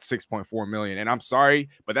next year at 6.4 million. And I'm sorry,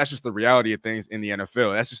 but that's just the reality of things in the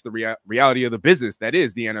NFL. That's just the reality of the business that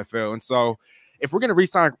is the NFL. And so if we're going to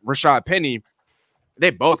re-sign Rashad Penny, they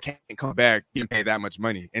both can't come back and pay that much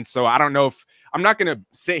money. And so I don't know if I'm not going to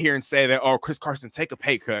sit here and say that, oh, Chris Carson, take a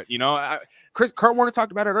pay cut. You know, Kurt Warner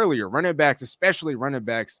talked about it earlier. Running backs, especially running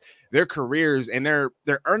backs, their careers and their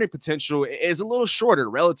earning potential is a little shorter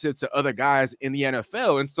relative to other guys in the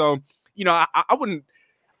NFL. And so, you know, I wouldn't,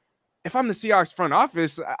 if I'm the Seahawks front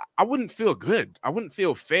office, I wouldn't feel good. I wouldn't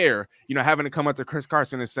feel fair, you know, having to come up to Chris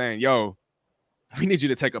Carson and saying, yo, we need you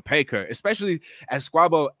to take a pay cut, especially as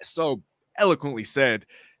Squabo so eloquently said,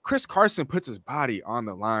 Chris Carson puts his body on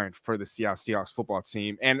the line for the Seahawks football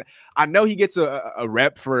team. And I know he gets a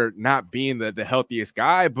rep for not being the healthiest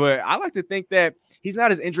guy, but I like to think that he's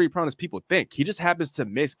not as injury prone as people think. He just happens to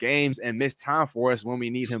miss games and miss time for us when we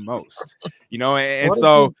need him most, you know? And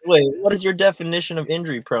so wait, what is your definition of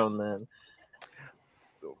injury prone then?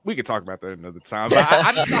 We could talk about that another time. But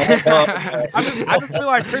I just feel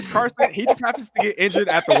like Chris Carson, he just happens to get injured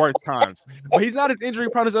at the worst times. But he's not as injury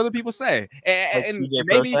prone as other people say. And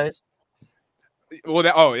maybe, well,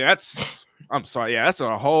 that's I'm sorry. Yeah, that's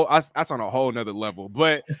on a whole nother level.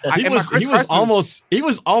 But he was almost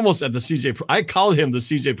at the CJ. I call him the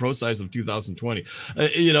CJ Pro Size of 2020.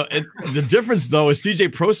 You know, the difference though is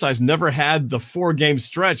CJ Pro Size never had the 4-game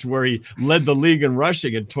stretch where he led the league in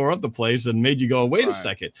rushing and tore up the place and made you go, wait a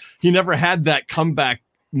second. He never had that comeback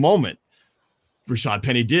moment. Rashad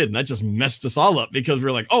Penny did, and that just messed us all up because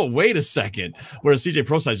we're like, oh, wait a second. Whereas CJ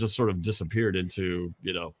Pro Size just sort of disappeared into,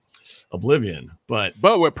 you know, oblivion. But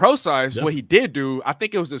with Pro Size, what he did do, I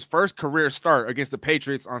think it was his first career start against the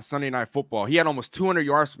Patriots on Sunday Night Football. He had almost 200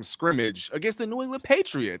 yards from scrimmage against the New England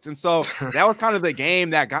Patriots. And so that was kind of the game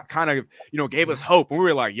that got kind of, you know, gave us hope. And we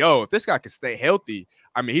were like, yo, if this guy can stay healthy,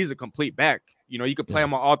 I mean, he's a complete back. You know, you could play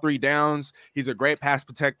him on all 3 downs. He's a great pass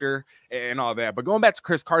protector and all that. But going back to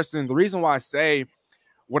Chris Carson, the reason why I say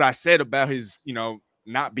what I said about his, you know,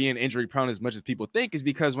 not being injury prone as much as people think is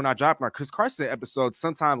because when I dropped my Chris Carson episode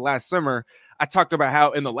sometime last summer, I talked about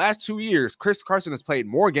how in the last 2 years, Chris Carson has played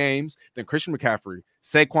more games than Christian McCaffrey,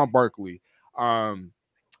 Saquon Barkley,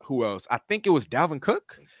 who else? I think it was Dalvin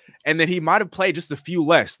Cook. And then he might have played just a few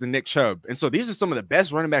less than Nick Chubb. And so these are some of the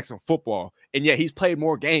best running backs in football. And yet he's played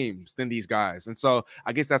more games than these guys. And so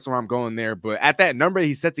I guess that's where I'm going there. But at that number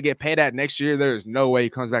he's set to get paid at next year, there is no way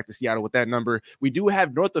he comes back to Seattle with that number. We do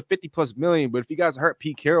have north of 50+ million. But if you guys heard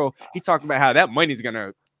Pete Carroll, he talked about how that money is going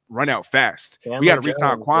to run out fast. We got to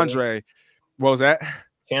re-sign Quandre. What was that?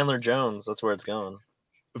 Chandler Jones. That's where it's going.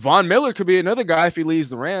 Von Miller could be another guy if he leaves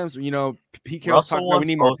the Rams. You know, Pete Carroll's talking about we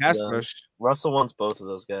need more pass rush. Russell wants both of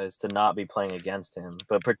those guys to not be playing against him,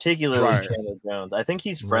 but particularly Chandler Jones. I think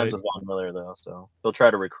he's friends with Von Miller, though, so he'll try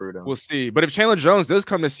to recruit him. We'll see. But if Chandler Jones does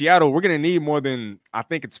come to Seattle, we're going to need more than, I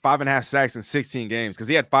think it's 5.5 sacks in 16 games because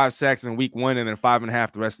he had 5 sacks in week 1 and then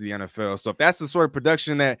 5.5 the rest of the NFL. So if that's the sort of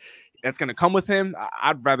production that's going to come with him,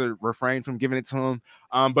 I'd rather refrain from giving it to him.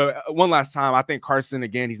 But one last time, I think Carson,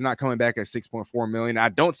 again, he's not coming back at $6.4 million. I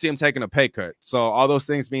don't see him taking a pay cut. So all those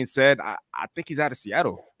things being said, I think he's out of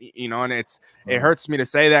Seattle, you know, and it hurts me to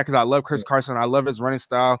say that because I love Chris Carson. I love his running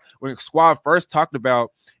style. When Squad first talked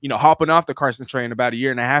about, you know, hopping off the Carson train about a year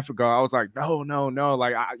and a half ago, I was like, no.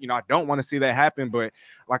 Like, I don't want to see that happen. But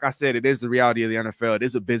like I said, it is the reality of the NFL. It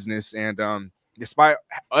is a business. And despite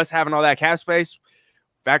us having all that cap space,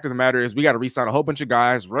 fact of the matter is we got to re-sign a whole bunch of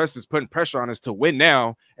guys. Russ is putting pressure on us to win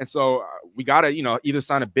now. And so we got to, you know, either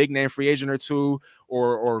sign a big name free agent or two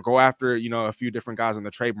or go after, you know, a few different guys on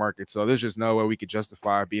the trade market. So there's just no way we could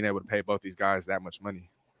justify being able to pay both these guys that much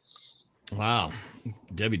money. Wow.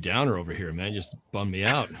 Debbie Downer over here, man, just bummed me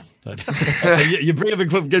out. You bring up a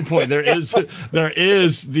good point. There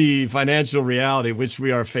is the financial reality which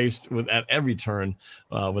we are faced with at every turn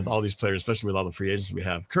with all these players, especially with all the free agents we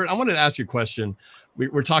have. Kurt, I wanted to ask you a question.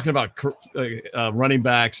 We're talking about running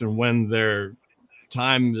backs and when their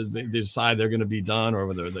time they decide they're going to be done or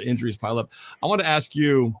whether the injuries pile up. I want to ask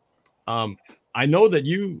you, I know that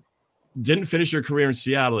you didn't finish your career in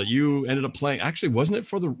Seattle, that you ended up playing. Actually, was it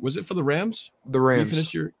for the Rams? The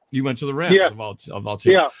Rams. You went to the Rams of all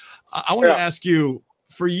teams. Yeah. I want to ask you,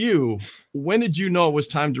 for you, when did you know it was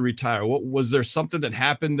time to retire? What was there something that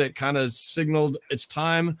happened that kind of signaled it's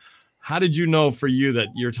time? How did you know for you that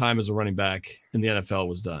your time as a running back in the NFL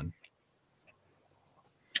was done?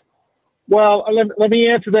 Well, let me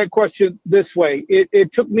answer that question this way.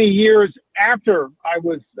 It took me years after I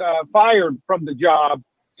was fired from the job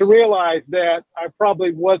to realize that I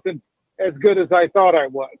probably wasn't as good as I thought I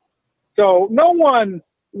was. So no one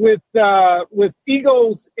with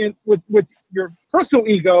egos with your personal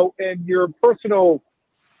ego and your personal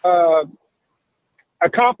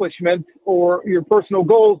accomplishments or your personal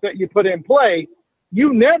goals that you put in play,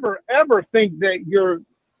 you never ever think that you're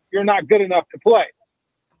not good enough to play.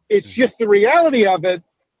 It's just the reality of it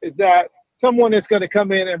is that someone is going to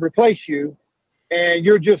come in and replace you, and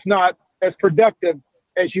you're just not as productive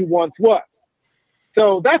as you once was.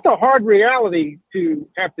 So that's a hard reality to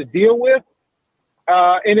have to deal with,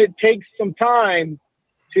 and it takes some time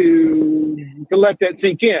to let that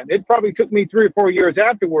sink in. It probably took me 3 or 4 years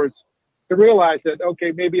afterwards to realize that,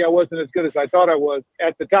 okay, maybe I wasn't as good as I thought I was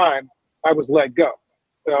at the time I was let go.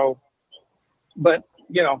 So, but,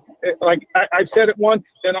 you know, like I've said it once,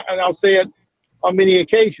 and I'll say it on many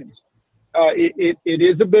occasions. It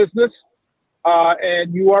is a business,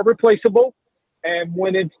 and you are replaceable. And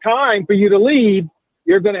when it's time for you to leave,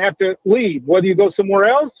 you're going to have to leave, whether you go somewhere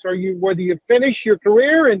else or whether you finish your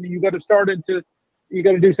career and you got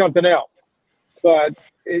to do something else. But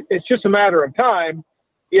it's just a matter of time.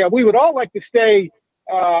 Yeah, we would all like to stay.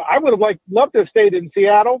 I would have loved to have stayed in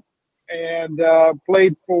Seattle and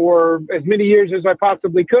played for as many years as I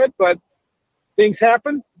possibly could. But things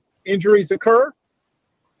happen, injuries occur,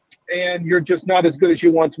 and you're just not as good as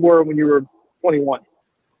you once were when you were 21.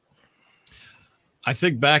 I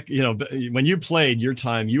think back, you know, when you played your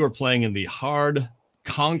time, you were playing in the hard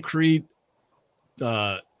concrete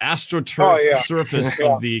AstroTurf surface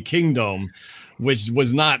of the Kingdom, which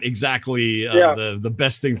was not exactly the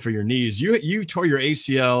best thing for your knees. You tore your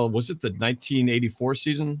ACL. Was it the 1984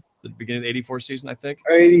 season? The beginning of the 84 season, I think.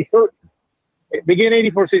 Beginning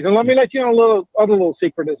 84 season. Let me let you know other little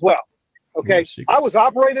secret as well. Okay, I was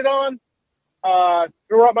operated on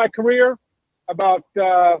throughout my career about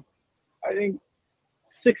I think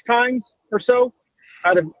 6 times or so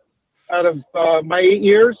out of my 8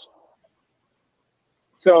 years.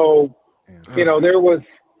 So, you know, there was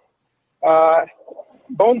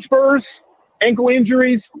bone spurs, ankle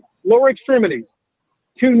injuries, lower extremities,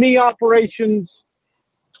 2 knee operations,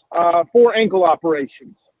 4 ankle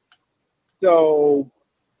operations. So,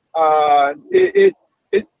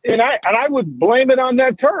 and I would blame it on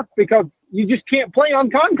that turf because you just can't play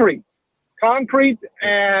on concrete. Concrete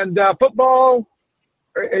and football,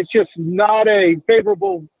 it's just not a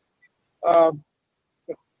favorable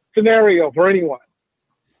scenario for anyone.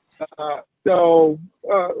 So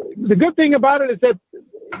the good thing about it is that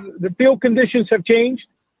the field conditions have changed,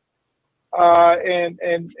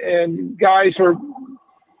 and guys are,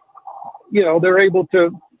 you know, they're able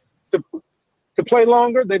to play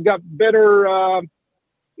longer. They've got better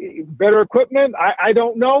equipment. I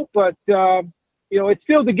don't know, but you know, it's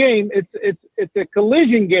still the game. It's a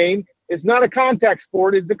collision game. It's not a contact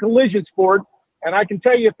sport. It's a collision sport. And I can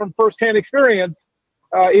tell you from firsthand experience,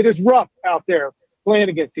 it is rough out there playing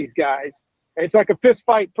against these guys. It's like a fist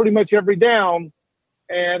fight pretty much every down.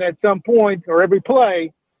 And at some point, or every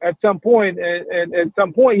play, at some point,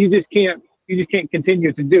 you just can't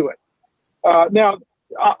continue to do it. Now,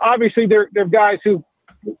 obviously, there are guys who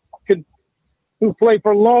play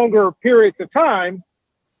for longer periods of time,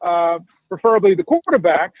 preferably the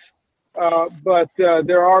quarterbacks, but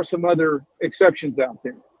there are some other exceptions out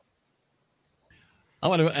there. I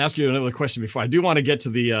want to ask you another question before I do want to get to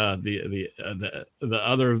the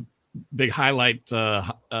other big highlight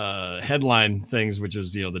headline things, which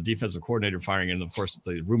is, you know, the defensive coordinator firing and of course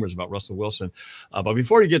the rumors about Russell Wilson. But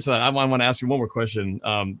before you get to that, I want to ask you one more question,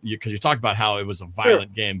 because you talked about how it was a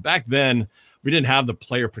violent game back then. We didn't have the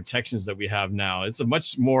player protections that we have now. It's a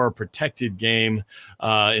much more protected game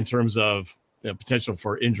in terms of, you know, potential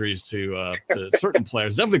for injuries to certain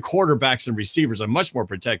players. Definitely quarterbacks and receivers are much more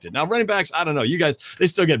protected. Now, running backs, I don't know. You guys, they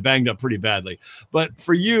still get banged up pretty badly. But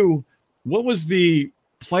for you, what was the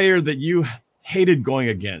player that you hated going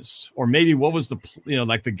against? Or maybe what was the, you know,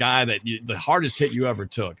 like the guy that the hardest hit you ever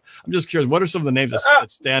took? I'm just curious, what are some of the names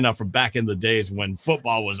that stand out from back in the days when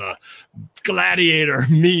football was a gladiator,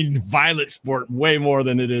 mean, violent sport way more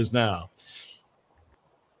than it is now?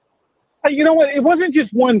 You know what? It wasn't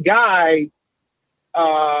just one guy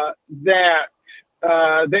that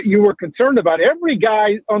you were concerned about. Every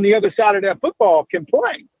guy on the other side of that football can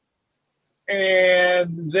play,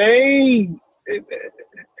 and they're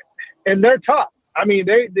tough. I mean,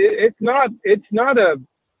 it's not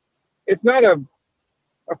a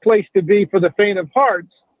place to be for the faint of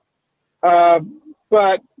hearts.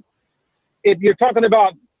 But if you're talking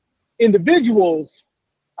about individuals,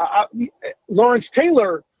 Lawrence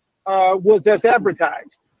Taylor was as advertised,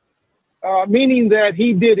 meaning that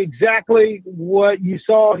he did exactly what you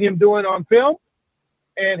saw him doing on film,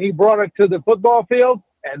 and he brought it to the football field,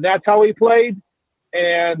 and that's how he played.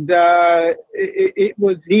 And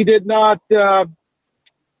he didn't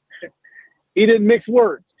mix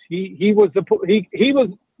words. He was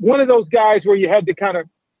one of those guys where you had to kind of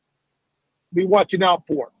be watching out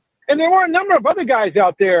for. And there were a number of other guys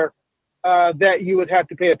out there that you would have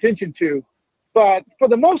to pay attention to. But for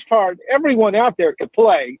the most part, everyone out there could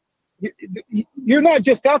play. You're not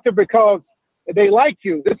just out there because they like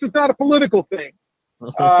you. This is not a political thing.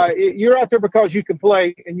 You're out there because you can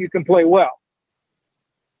play, and you can play well.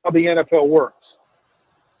 How the NFL works.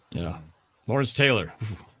 Yeah. Lawrence Taylor.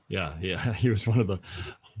 Yeah. He was one of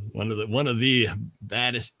the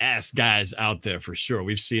baddest ass guys out there for sure.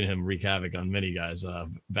 We've seen him wreak havoc on many guys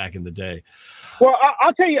back in the day. Well,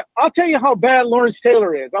 I'll tell you how bad Lawrence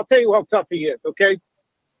Taylor is. I'll tell you how tough he is. Okay.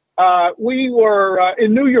 We were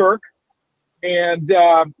in New York, and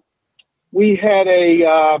we had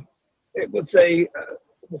it was a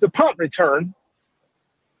punt return,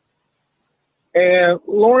 and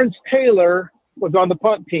Lawrence Taylor was on the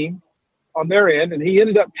punt team on their end, and he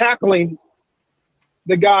ended up tackling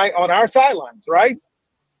the guy on our sidelines, right?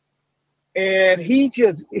 And he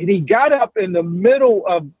got up in the middle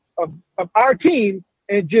of our team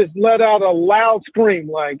and just let out a loud scream,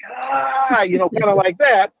 like, kind of like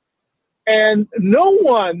that. And no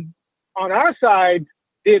one on our side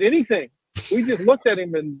did anything. We just looked at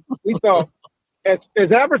him and we thought, as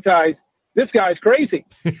advertised, this guy's crazy.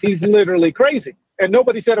 He's literally crazy. And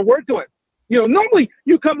nobody said a word to him. Normally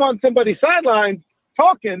you come on somebody's sideline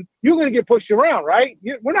talking, you're going to get pushed around, right?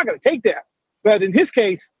 We're not going to take that. But in his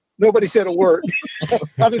case, nobody said a word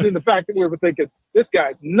other than the fact that we were thinking, this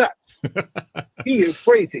guy's nuts. He is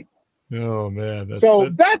crazy. Oh, man. That's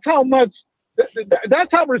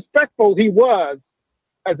how respectful he was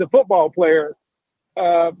as a football player,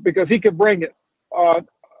 because he could bring it on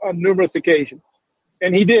numerous occasions.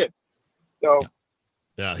 And he did. So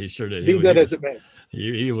yeah, he sure did. He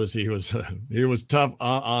was tough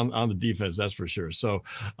on the defense, that's for sure. So,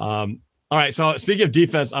 all right. So speaking of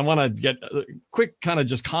defense, I want to get a quick kind of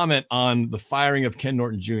just comment on the firing of Ken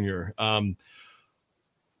Norton Jr.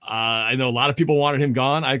 I know a lot of people wanted him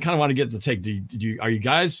gone. I kind of want to get the take.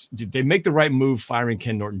 Did they make the right move firing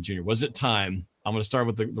Ken Norton Jr.? Was it time? I'm going to start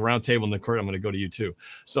with the round table, and then Curt, I'm going to go to you too.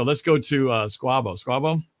 So let's go to Squabo.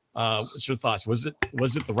 Squabo, what's your thoughts? Was it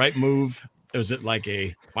the right move? Was it like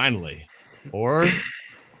a finally, or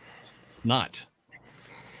not?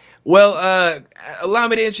 Well, allow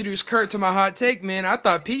me to introduce Curt to my hot take, man. I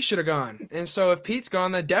thought Pete should have gone. And so if Pete's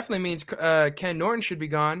gone, that definitely means Ken Norton should be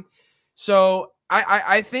gone. So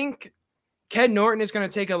I think Ken Norton is going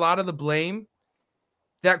to take a lot of the blame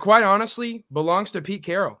that, quite honestly, belongs to Pete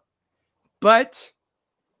Carroll. But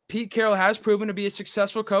Pete Carroll has proven to be a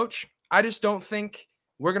successful coach. I just don't think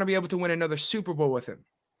we're going to be able to win another Super Bowl with him.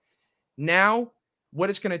 Now, what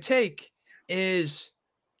it's going to take is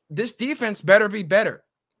this defense better be better.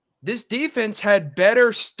 This defense had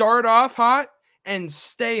better start off hot and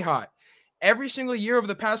stay hot. Every single year over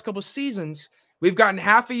the past couple of seasons, we've gotten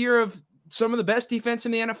half a year of some of the best defense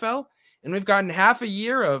in the NFL, and we've gotten half a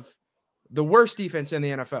year of the worst defense in the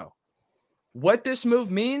NFL. What this move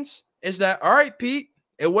means is that, all right, Pete,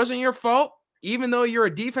 it wasn't your fault, even though you're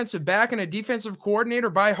a defensive back and a defensive coordinator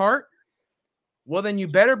by heart. Well, then you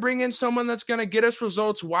better bring in someone that's going to get us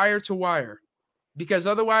results wire to wire, because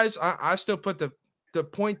otherwise I still put the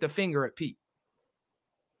point the finger at Pete.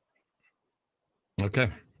 Okay.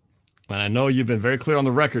 And I know you've been very clear on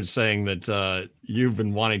the record saying that you've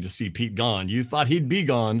been wanting to see Pete gone. You thought he'd be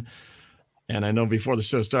gone. And I know before the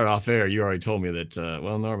show started off air, you already told me that,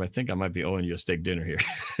 well, Norm, I think I might be owing you a steak dinner here.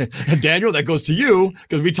 And Daniel, that goes to you,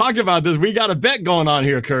 because we talked about this. We got a bet going on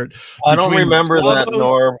here, Curt. I don't remember that,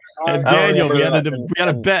 Norm. And Daniel, we had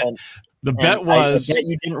a bet. The bet was... I bet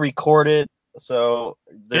you didn't record it, so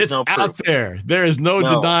there's no proof. Out there. There is no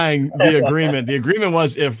denying the agreement. The agreement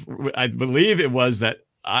was, if I believe it was that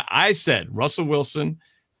I said Russell Wilson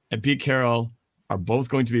and Pete Carroll are both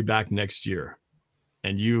going to be back next year.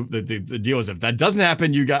 And the deal is, if that doesn't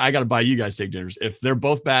happen, I got to buy you guys steak dinners. If they're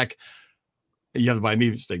both back, you have to buy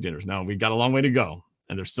me steak dinners. Now, we got a long way to go,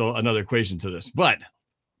 and there's still another equation to this. But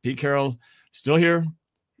Pete Carroll still here.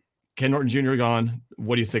 Ken Norton Jr. gone.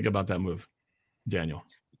 What do you think about that move, Daniel?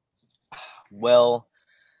 Well,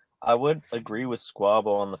 I would agree with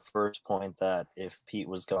Squabble on the first point that if Pete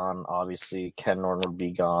was gone, obviously Ken Norton would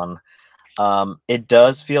be gone. It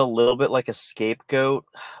does feel a little bit like a scapegoat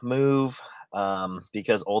move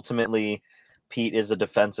because ultimately Pete is a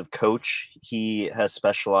defensive coach. He has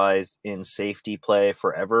specialized in safety play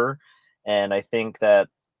forever. And I think that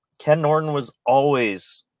Ken Norton was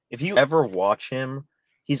always, if you ever watch him,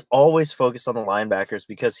 he's always focused on the linebackers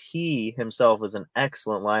because he himself is an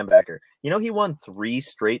excellent linebacker. You know, he won 3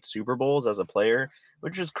 straight Super Bowls as a player,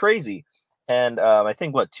 which is crazy. And I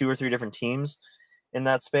think, 2 or 3 different teams in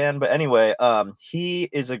that span. But anyway, he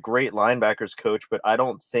is a great linebackers coach, but I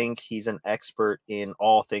don't think he's an expert in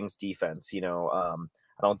all things defense. You know,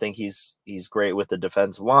 I don't think he's great with the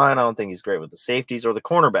defensive line. I don't think he's great with the safeties or the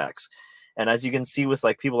cornerbacks. And as you can see with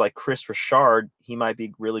like people like Chris Richard, he might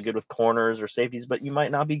be really good with corners or safeties, but you might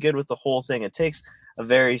not be good with the whole thing. It takes a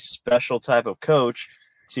very special type of coach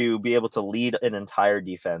to be able to lead an entire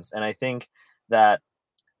defense. And I think that,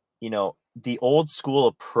 you know, the old school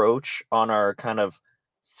approach on our kind of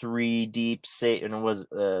 3 deep and was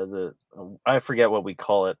I forget what we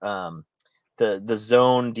call it, the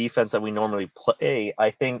zone defense that we normally play.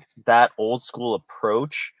 I think that old school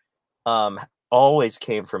approach always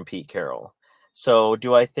came from Pete Carroll. So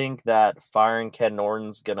do I think that firing Ken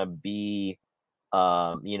Norton's gonna be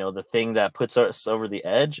you know, the thing that puts us over the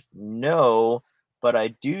edge? No, but I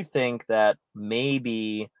do think that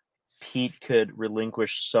maybe Pete could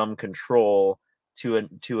relinquish some control to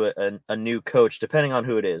a new coach, depending on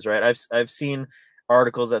who it is, right? I've seen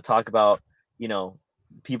articles that talk about, you know,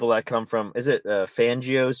 people that come from, is it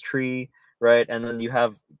Fangio's tree, right? And then you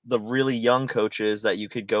have the really young coaches that you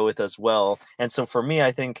could go with as well. And so for me,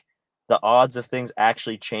 I think the odds of things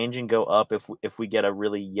actually changing go up if we get a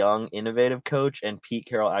really young, innovative coach and Pete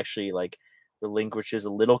Carroll actually like relinquishes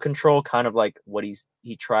a little control, kind of like what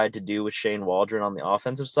he tried to do with Shane Waldron on the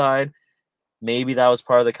offensive side. Maybe that was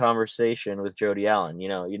part of the conversation with Jody Allen. You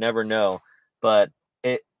know, you never know. But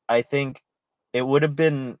I think it would have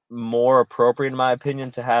been more appropriate, in my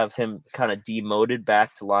opinion, to have him kind of demoted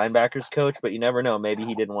back to linebackers coach. But you never know. Maybe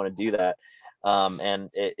he didn't want to do that.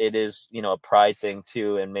 And it is, you know, a pride thing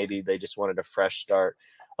too. And maybe they just wanted a fresh start.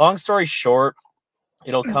 Long story short,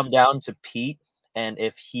 it'll come down to Pete and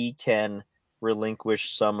if he can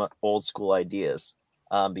relinquish some old school ideas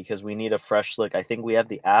because we need a fresh look. I think we have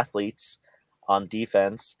the athletes on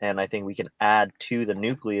defense, and I think we can add to the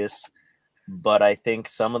nucleus. But I think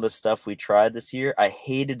some of the stuff we tried this year, I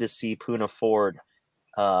hated to see Poona Ford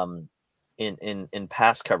in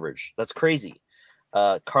pass coverage. That's crazy.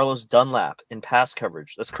 Carlos Dunlap in pass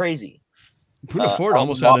coverage. That's crazy. Poona Ford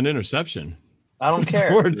almost had an interception. I don't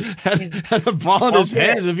care. Ford had a ball in his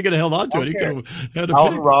hands. If he could have held on to it, he could have had a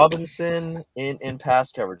Alton pick. Robinson in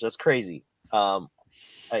pass coverage. That's crazy.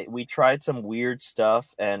 We tried some weird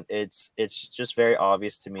stuff, and it's just very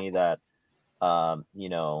obvious to me that, you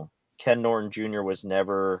know, Ken Norton Jr. was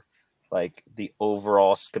never like the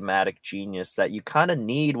overall schematic genius that you kind of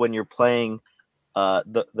need when you're playing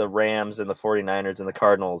the Rams and the 49ers and the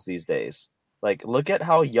Cardinals these days. Like, look at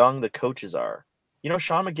how young the coaches are. You know,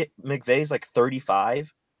 Sean McVay's like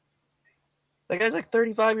 35. That guy's like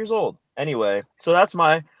 35 years old. Anyway, so that's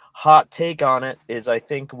my hot take on it, is I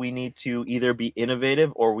think we need to either be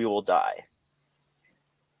innovative or we will die.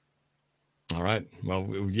 All right. Well,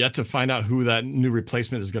 we've yet to find out who that new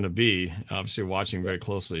replacement is going to be. Obviously, watching very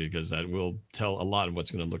closely because that will tell a lot of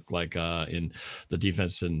what's going to look like in the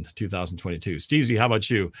defense in 2022. Steezy, how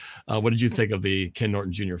about you? What did you think of the Ken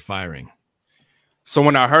Norton Jr. firing? So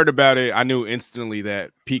when I heard about it, I knew instantly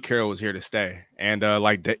that Pete Carroll was here to stay. And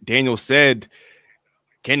like Daniel said,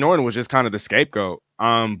 Ken Norton was just kind of the scapegoat.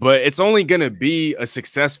 But it's only going to be a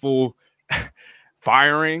successful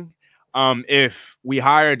firing if we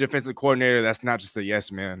hire a defensive coordinator that's not just a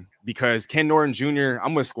yes man. Because Ken Norton Jr.,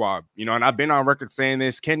 I'm with Squab, you know, and I've been on record saying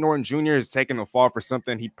this. Ken Norton Jr. is taking the fall for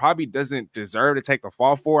something he probably doesn't deserve to take the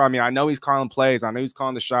fall for. I mean, I know he's calling plays, I know he's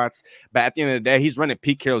calling the shots, but at the end of the day, he's running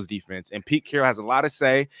Pete Carroll's defense, and Pete Carroll has a lot to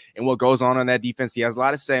say in what goes on that defense. He has a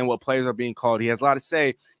lot to say in what players are being called. He has a lot to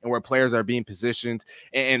say in where players are being positioned.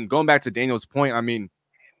 And going back to Daniel's point, I mean,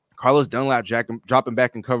 Carlos Dunlap dropping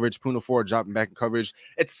back in coverage, Poona Ford dropping back in coverage.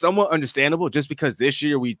 It's somewhat understandable just because this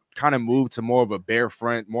year we kind of moved to more of a bare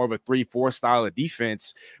front, more of a 3-4 style of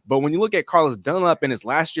defense. But when you look at Carlos Dunlap in his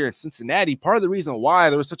last year in Cincinnati, part of the reason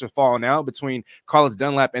why there was such a falling out between Carlos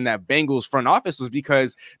Dunlap and that Bengals front office was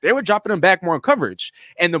because they were dropping him back more in coverage.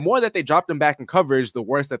 And the more that they dropped him back in coverage, the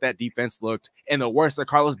worse that defense looked and the worse that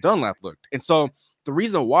Carlos Dunlap looked. And so the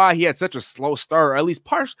reason why he had such a slow start, or at least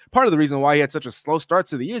part of the reason why he had such a slow start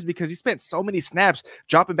to the year, is because he spent so many snaps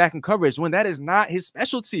dropping back in coverage when that is not his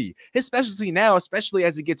specialty. His specialty now, especially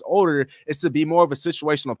as he gets older, is to be more of a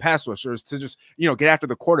situational pass rusher, is to just, get after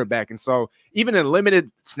the quarterback. And so even in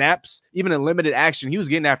limited snaps, even in limited action, he was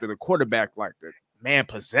getting after the quarterback like the man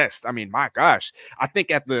possessed. I mean, my gosh, I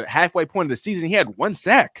think at the halfway point of the season, he had 1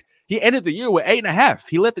 sack. He ended the year with 8.5.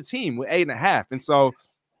 He led the team with 8.5. And so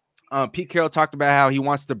Pete Carroll talked about how he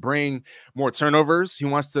wants to bring more turnovers. He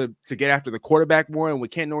wants to get after the quarterback more. And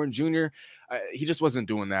with Ken Norton Jr., he just wasn't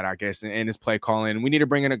doing that, I guess, in his play calling. We need to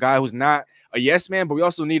bring in a guy who's not a yes man, but we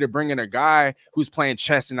also need to bring in a guy who's playing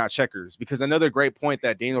chess and not checkers. Because another great point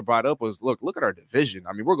that Daniel brought up was, look at our division.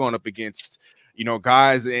 I mean, we're going up against,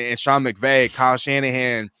 guys and Sean McVay, Kyle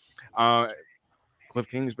Shanahan, Cliff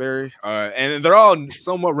Kingsbury, and they're all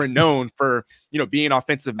somewhat renowned for, being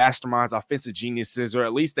offensive masterminds, offensive geniuses, or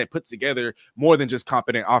at least they put together more than just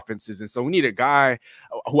competent offenses. And so we need a guy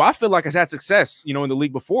who I feel like has had success, in the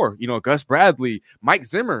league before, Gus Bradley, Mike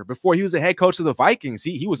Zimmer, before he was the head coach of the Vikings.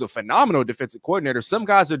 He was a phenomenal defensive coordinator. Some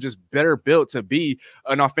guys are just better built to be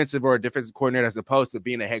an offensive or a defensive coordinator as opposed to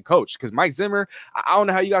being a head coach. Because Mike Zimmer, I don't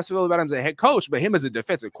know how you guys feel about him as a head coach, but him as a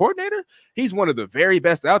defensive coordinator, he's one of the very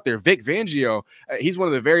best out there. Vic Fangio, he's one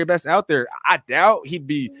of the very best out there. I doubt he'd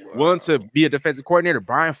be willing to be a defensive coordinator.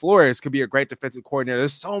 Brian Flores could be a great defensive coordinator.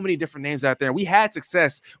 There's so many different names out there. We had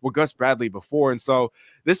success with Gus Bradley before. And so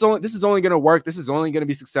this is only going to work. This is only going to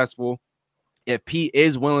be successful if Pete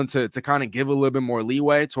is willing to kind of give a little bit more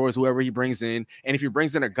leeway towards whoever he brings in. And if he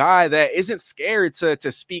brings in a guy that isn't scared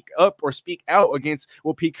to speak up or speak out against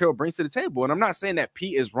what Pete Carroll brings to the table. And I'm not saying that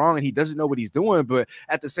Pete is wrong and he doesn't know what he's doing, but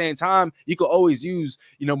at the same time, you could always use,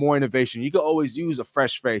 more innovation. You could always use a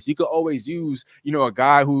fresh face. You could always use, a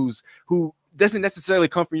guy who doesn't necessarily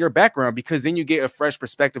come from your background, because then you get a fresh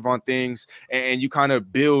perspective on things and you kind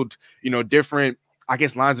of build, different, I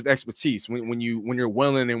guess, lines of expertise when you're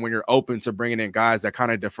willing and when you're open to bringing in guys that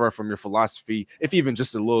kind of differ from your philosophy, if even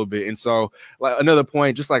just a little bit. And so, like, another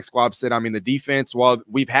point, just like Squab said, I mean, the defense, while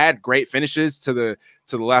we've had great finishes to the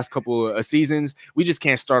last couple of seasons, we just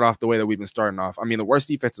can't start off the way that we've been starting off. I mean, the worst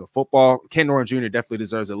defense of football, Ken Norton Jr. definitely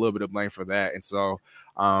deserves a little bit of blame for that. And so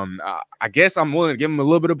I guess I'm willing to give him a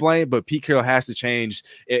little bit of blame, but Pete Carroll has to change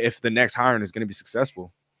if the next hiring is going to be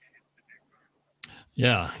successful.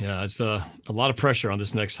 Yeah, it's a lot of pressure on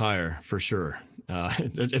this next hire for sure.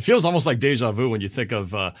 It feels almost like deja vu when you think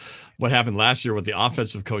of what happened last year with the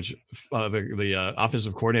offensive coach, the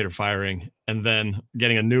offensive coordinator firing, and then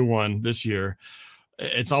getting a new one this year.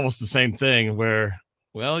 It's almost the same thing where,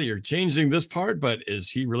 well, you're changing this part, but is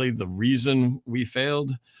he really the reason we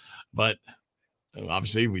failed? But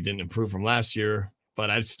obviously we didn't improve from last year. But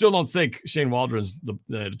I still don't think Shane Waldron's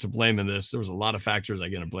to blame in this. There was a lot of factors.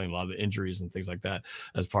 Again, I blame a lot of the injuries and things like that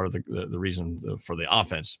as part of the reason for the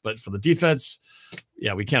offense. But for the defense,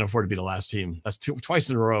 yeah, we can't afford to be the last team. That's twice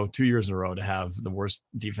in a row, 2 years in a row to have the worst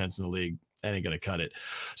defense in the league. That ain't going to cut it.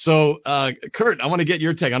 So, Kurt, I want to get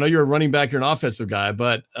your take. I know you're a running back. You're an offensive guy.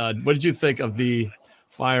 But what did you think of the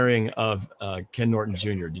firing of Ken Norton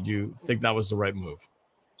Jr.? Did you think that was the right move?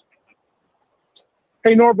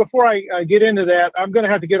 Hey, Norb, before I get into that, I'm going to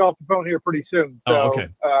have to get off the phone here pretty soon. So, okay.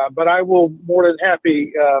 But I will more than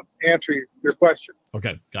happy answer your question.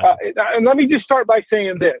 Okay, gotcha. And let me just start by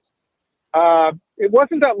saying this. It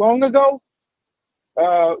wasn't that long ago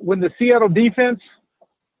when the Seattle defense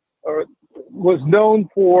was known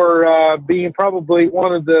for being probably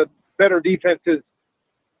one of the better defenses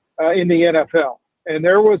in the NFL. And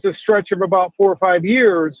there was a stretch of about 4 or 5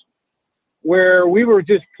 years where we were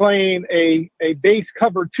just playing a base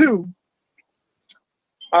cover 2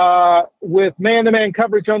 with man-to-man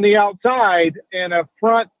coverage on the outside and a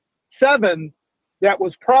front 7 that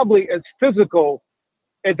was probably as physical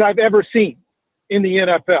as I've ever seen in the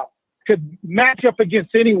NFL. Could match up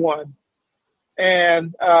against anyone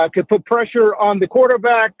and could put pressure on the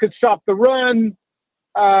quarterback, could stop the run,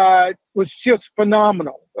 was just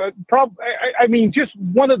phenomenal. I mean, just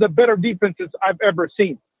one of the better defenses I've ever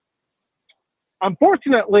seen.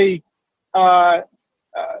 Unfortunately,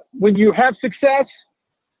 when you have success,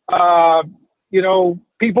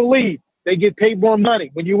 people leave. They get paid more money.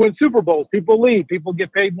 When you win Super Bowls, people leave. People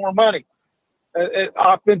get paid more money,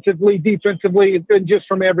 offensively, defensively, and just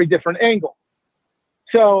from every different angle.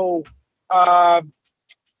 So,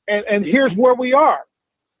 and here's where we are.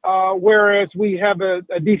 Whereas we have a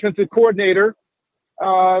defensive coordinator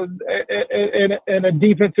and a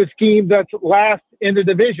defensive scheme that's last in the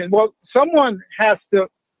division. Well, someone has to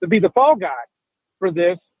be the fall guy for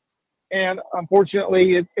this, and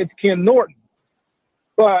unfortunately, it's Ken Norton.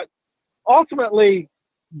 But ultimately,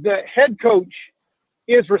 the head coach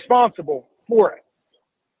is responsible for it.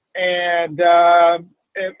 And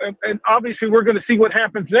obviously we're going to see what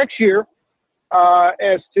happens next year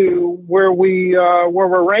as to where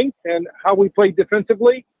we're ranked and how we play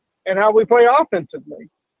defensively and how we play offensively.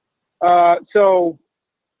 So,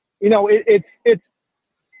 you know, it's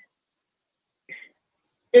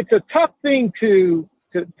a tough thing to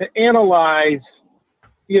analyze,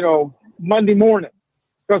 you know, Monday morning,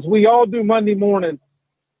 because we all do Monday morning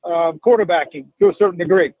quarterbacking to a certain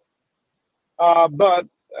degree. But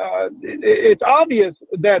it's obvious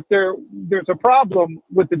that there's a problem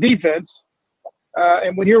with the defense.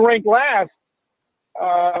 And when you're ranked last,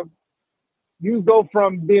 you go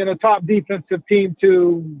from being a top defensive team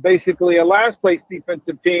to basically a last place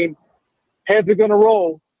defensive team. Heads are going to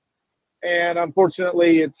roll. And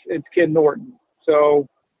unfortunately, it's Ken Norton. So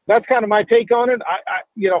that's kind of my take on it. I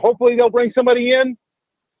you know, hopefully they'll bring somebody in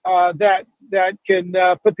that can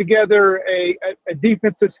put together a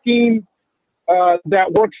defensive scheme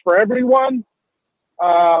that works for everyone.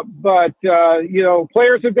 But you know,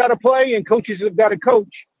 players have got to play and coaches have got to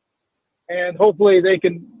coach. And hopefully they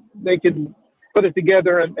can put it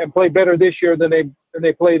together and play better this year than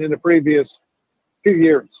they played in the previous few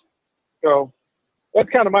years. So that's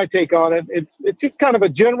kind of my take on it. It's just kind of a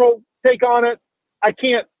general take on it. I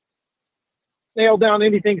can't nail down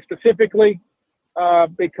anything specifically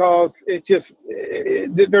because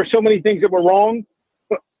there's so many things that were wrong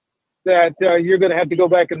that you're going to have to go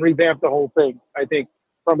back and revamp the whole thing, I think,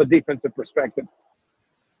 from a defensive perspective.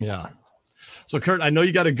 Yeah. So, Curt, I know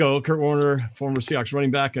you got to go. Curt Warner, former Seahawks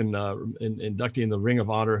running back and inductee in the Ring of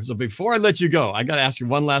Honor. So before I let you go, I got to ask you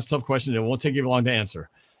one last tough question. It won't take you long to answer.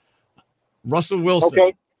 Russell Wilson.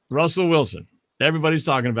 Okay. Russell Wilson. Everybody's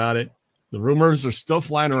talking about it. The rumors are still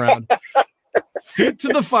flying around. Fit to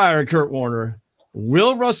the fire, Curt Warner.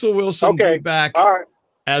 Will Russell Wilson be back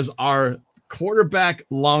as our quarterback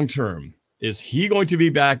long term? Is he going to be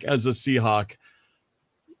back as a Seahawk?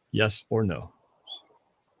 Yes or no?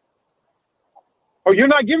 Oh, you're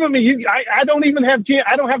not giving me I don't even have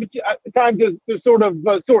I don't have time to sort of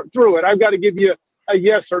sort through it. I've got to give you a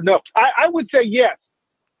yes or no. I would say yes.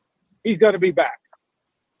 He's going to be back.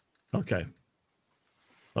 Okay.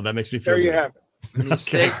 Well, that makes me feel there. good. You have it.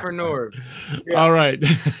 Mistake for Norb. Yeah. All right.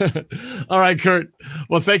 All right, Curt.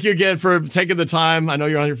 Well, thank you again for taking the time. I know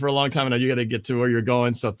you're on here for a long time. I know you got to get to where you're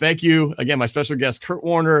going. So thank you again, my special guest, Curt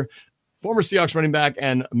Warner, former Seahawks running back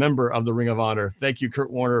and member of the Ring of Honor. Thank you, Curt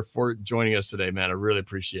Warner, for joining us today, man. I really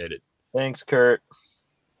appreciate it. Thanks, Curt.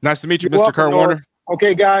 Nice to meet you, You're Mr. welcome, Curt Warner.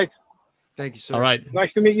 Okay, guys. Thank you, sir. All right.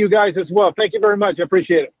 Nice to meet you guys as well. Thank you very much. I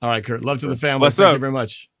appreciate it. All right, Curt. Love to the family. What's Thank up? you very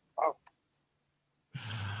much.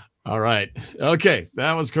 All right. Okay.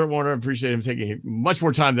 That was Curt Warner. I appreciate him taking much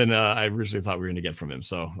more time than I originally thought we were going to get from him.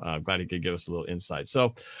 So I'm glad he could give us a little insight.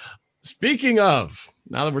 So speaking of,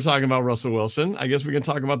 now that we're talking about Russell Wilson, I guess we can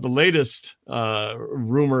talk about the latest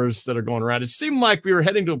rumors that are going around. It seemed like we were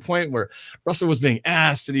heading to a point where Russell was being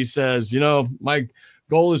asked and he says, you know, my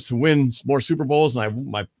goal is to win more Super Bowls,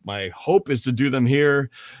 and my hope is to do them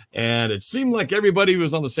here. And it seemed like everybody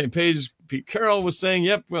was on the same page. Pete Carroll was saying,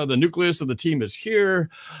 yep, well, the nucleus of the team is here.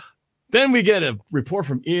 Then we get a report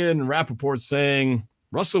from Ian Rappaport saying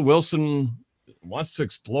Russell Wilson wants to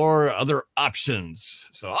explore other options.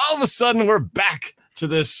 So all of a sudden we're back to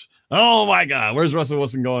this. Oh my God, where's Russell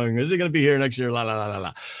Wilson going? Is he going to be here next year? La, la, la, la,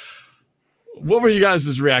 la. What were you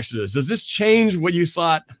guys' reaction to this? Does this change what you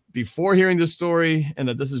thought before hearing this story and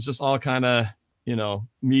that this is just all kind of, you know,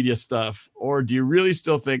 media stuff? Or do you really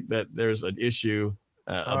still think that there's an issue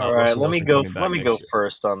about all right, Russell let me Wilson go year?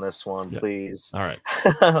 first on this one, Yep. please. All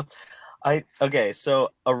right. Okay, so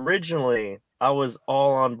originally I was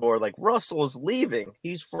all on board, like Russell is leaving.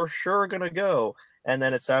 He's for sure gonna go. And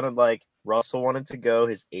then it sounded like Russell wanted to go,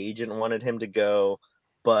 his agent wanted him to go,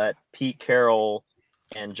 but Pete Carroll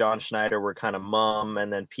and John Schneider were kind of mum,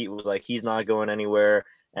 and then Pete was like, he's not going anywhere.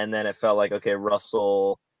 And then it felt like, okay,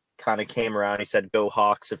 Russell kind of came around. He said, go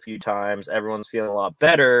Hawks a few times. Everyone's feeling a lot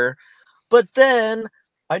better. But then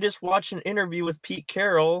I just watched an interview with Pete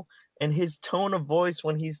Carroll, and his tone of voice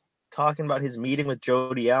when he's talking about his meeting with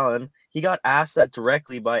Jody Allen, he got asked that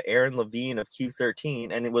directly by Aaron Levine of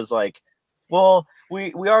Q13, and it was like, well,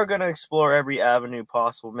 we are going to explore every avenue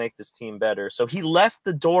possible, make this team better. So he left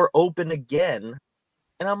the door open again,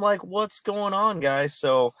 and I'm like, what's going on, guys?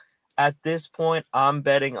 So at this point, I'm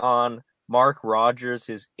betting on Mark Rodgers.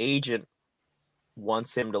 His agent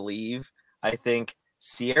wants him to leave. I think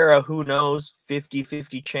Sierra, who knows,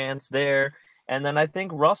 50-50 chance there. And then I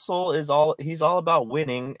think Russell he's all about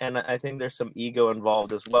winning, and I think there's some ego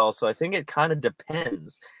involved as well. So I think it kind of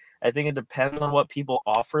depends. I think it depends on what people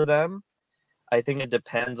offer them. I think it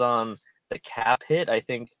depends on the cap hit, I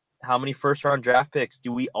think, how many first-round draft picks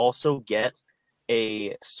do we also get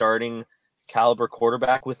a starting caliber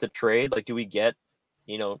quarterback with the trade? Like, do we get,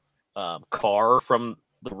 you know, Carr from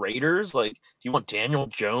the Raiders? Like, do you want Daniel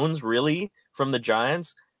Jones really from the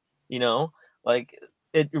Giants? You know, like,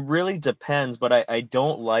 it really depends, but I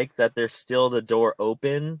don't like that there's still the door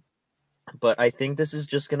open. But I think this is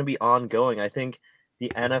just going to be ongoing. I think the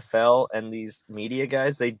NFL and these media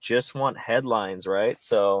guys, they just want headlines, right?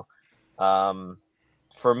 So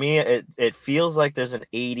for me, it feels like there's an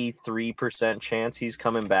 83% chance he's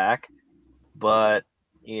coming back. But,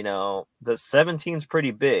 you know, the 17's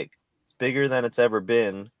pretty big. It's bigger than it's ever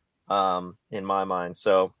been in my mind.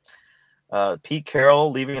 So Pete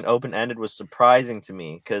Carroll leaving it open-ended was surprising to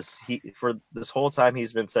me because for this whole time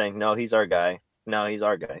he's been saying, no, he's our guy. No, he's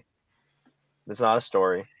our guy. It's not a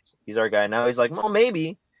story. He's our guy. Now he's like, well,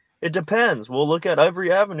 maybe. It depends. We'll look at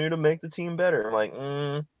every avenue to make the team better. I'm like,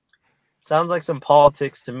 sounds like some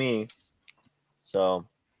politics to me. So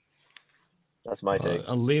that's my take.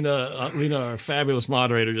 Lena, our fabulous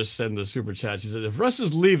moderator, just said in the super chat, she said, if Russ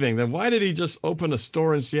is leaving, then why did he just open a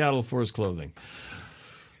store in Seattle for his clothing?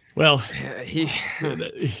 Well,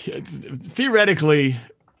 theoretically,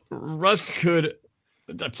 Russ could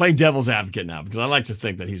play devil's advocate now because I like to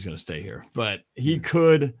think that he's going to stay here, but he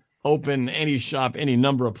could open any shop, any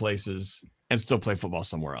number of places and still play football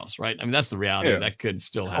somewhere else, right? I mean, that's the reality. That could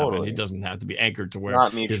still happen. He doesn't have to be anchored to where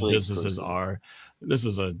his businesses are. This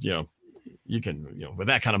is a, you know, you can, you know, with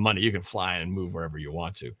that kind of money, you can fly and move wherever you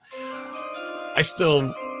want to. I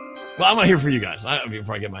want to hear from you guys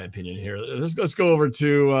before I get my opinion here. Let's go over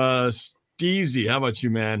to Steezy. How about you,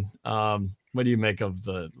 man? What do you make of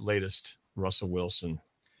the latest Russell Wilson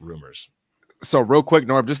rumors? So real quick,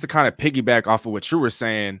 Norb, just to kind of piggyback off of what you were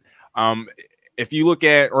saying, if you look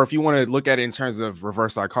at, or if you want to look at it in terms of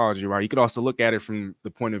reverse psychology, right, you could also look at it from the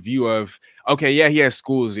point of view of, okay, yeah, he has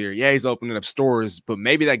schools here. Yeah, he's opening up stores, but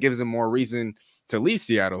maybe that gives him more reason to leave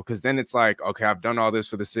Seattle because then it's like, okay, I've done all this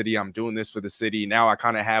for the city. I'm doing this for the city. Now I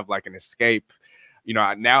kind of have like an escape. You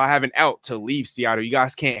know, now I have an out to leave Seattle. You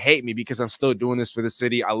guys can't hate me because I'm still doing this for the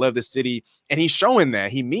city. I love the city. And he's showing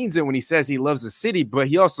that. He means it when he says he loves the city, but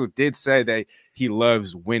he also did say that he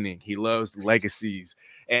loves winning. He loves legacies.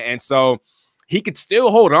 And so he could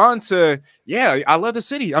still hold on to, yeah, I love the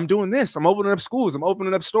city. I'm doing this. I'm opening up schools. I'm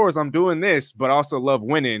opening up stores. I'm doing this, but also love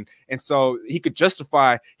winning. And so he could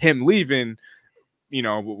justify him leaving, you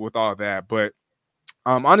know, with all that. But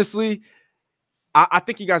honestly, I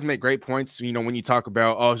think you guys make great points, you know, when you talk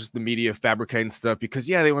about, oh, just the media fabricating stuff because,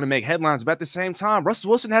 yeah, they want to make headlines. But at the same time, Russell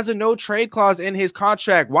Wilson has a no trade clause in his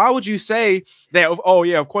contract. Why would you say that, oh,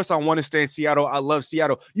 yeah, of course I want to stay in Seattle. I love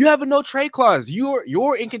Seattle. You have a no trade clause.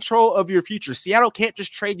 You're in control of your future. Seattle can't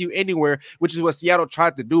just trade you anywhere, which is what Seattle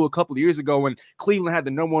tried to do a couple of years ago when Cleveland had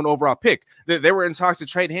the #1 overall pick. They were in talks to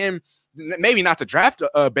trade him. Maybe not to draft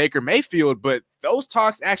Baker Mayfield, but those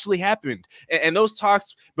talks actually happened. And those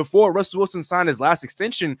talks before Russell Wilson signed his last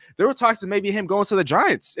extension, there were talks of maybe him going to the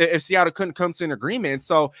Giants if Seattle couldn't come to an agreement.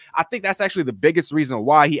 So I think that's actually the biggest reason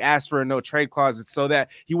why he asked for a no trade clause. It's so that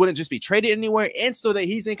he wouldn't just be traded anywhere and so that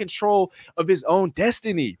he's in control of his own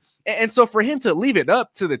destiny. And so for him to leave it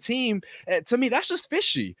up to the team, to me, that's just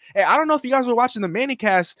fishy. And I don't know if you guys were watching the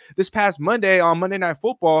Manningcast this past Monday on Monday Night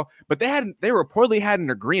Football, but they reportedly had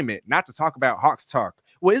an agreement not to talk about Hawks talk.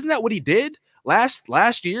 Well, isn't that what he did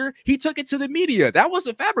last year? He took it to the media. That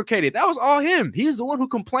wasn't fabricated. That was all him. He's the one who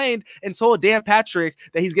complained and told Dan Patrick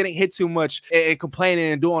that he's getting hit too much and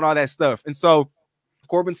complaining and doing all that stuff. And so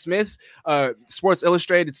Corbin Smith, Sports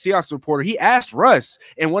Illustrated Seahawks reporter, he asked Russ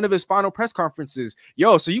in one of his final press conferences,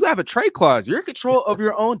 yo, so you have a trade clause. You're in control of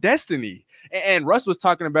your own destiny. And Russ was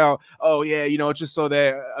talking about, oh, yeah, you know, just so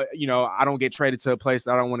that, you know, I don't get traded to a place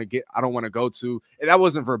that I don't want to go to. And that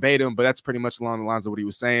wasn't verbatim, but that's pretty much along the lines of what he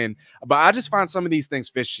was saying. But I just find some of these things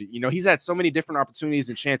fishy. You know, he's had so many different opportunities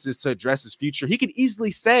and chances to address his future. He could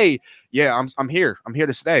easily say, yeah, I'm here. I'm here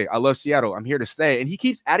to stay. I love Seattle. I'm here to stay. And he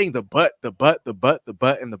keeps adding the but,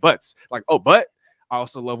 and the buts. Like, oh, but I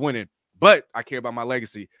also love winning. But I care about my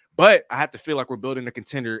legacy. But I have to feel like we're building a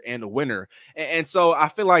contender and a winner. And so I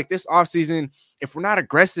feel like this offseason, if we're not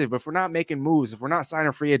aggressive, if we're not making moves, if we're not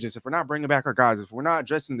signing free agents, if we're not bringing back our guys, if we're not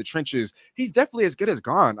addressing the trenches, he's definitely as good as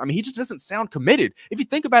gone. I mean, he just doesn't sound committed. If you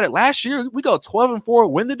think about it, last year, we go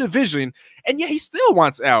 12-4, win the division, and yet he still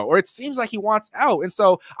wants out, or it seems like he wants out. And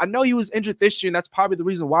so I know he was injured this year, and that's probably the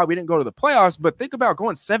reason why we didn't go to the playoffs, but think about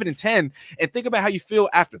going 7-10 and think about how you feel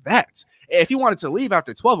after that. If he wanted to leave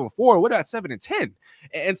after 12-4, what about 7-10?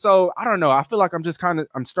 And so I don't know. I feel like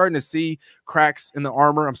I'm starting to see cracks in the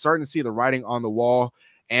armor. I'm starting to see the writing on the wall.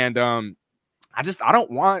 And I don't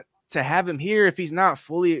want to have him here if he's not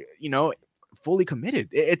fully, fully committed.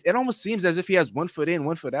 It almost seems as if he has 1 foot in,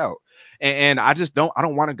 1 foot out. And I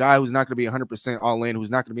don't want a guy who's not going to be 100% all in,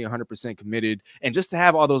 who's not going to be 100% committed. And just to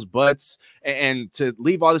have all those buts and to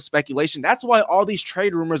leave all the speculation, that's why all these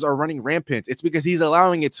trade rumors are running rampant. It's because he's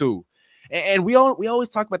allowing it to. And we always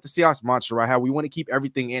talk about the Seahawks monster, right? How we want to keep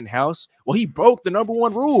everything in-house. Well, he broke the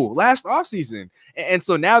 #1 rule last offseason. And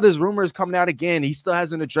so now there's rumors coming out again. He still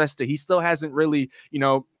hasn't addressed it. He still hasn't really,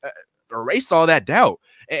 erased all that doubt.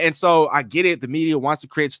 And so I get it. The media wants to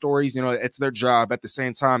create stories. It's their job. At the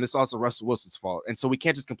same time, it's also Russell Wilson's fault. And so we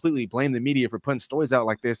can't just completely blame the media for putting stories out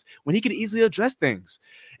like this when he could easily address things.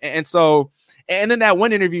 And then that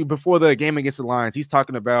one interview before the game against the Lions, he's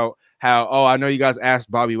talking about how, I know you guys asked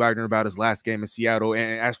Bobby Wagner about his last game in Seattle.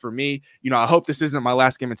 And as for me, I hope this isn't my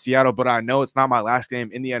last game in Seattle, but I know it's not my last game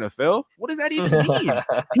in the NFL. What does that even mean?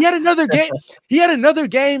 He had another game. He had another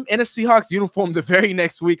game in a Seahawks uniform the very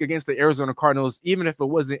next week against the Arizona Cardinals, even if it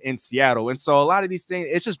wasn't in Seattle. And so a lot of these things,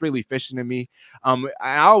 it's just really fishing to me.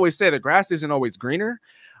 I always say the grass isn't always greener,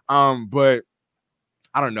 but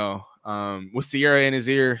I don't know. With Sierra in his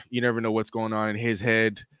ear, you never know what's going on in his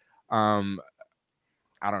head.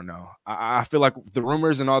 I don't know. I feel like the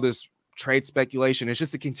rumors and all this trade speculation, it's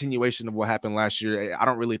just a continuation of what happened last year. I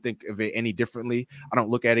don't really think of it any differently. I don't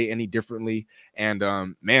look at it any differently. And,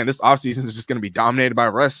 man, this offseason is just going to be dominated by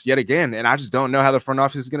Russ yet again. And I just don't know how the front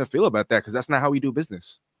office is going to feel about that because that's not how we do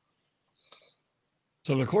business.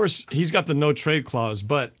 So, of course, he's got the no trade clause,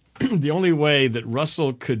 but the only way that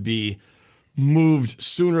Russell could be moved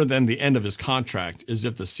sooner than the end of his contract is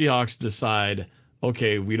if the Seahawks decide,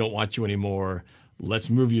 okay, we don't want you anymore.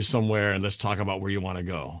 Let's move you somewhere and let's talk about where you want to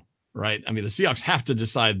go, right? I mean, the Seahawks have to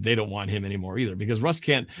decide they don't want him anymore either because Russ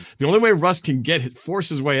can't. The only way Russ can force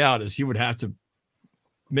his way out is he would have to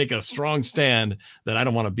make a strong stand that I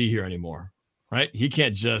don't want to be here anymore, right? He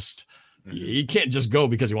can't just go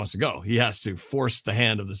because he wants to go. He has to force the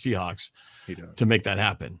hand of the Seahawks to make that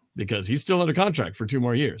happen because he's still under contract for 2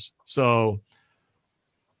 more years. So,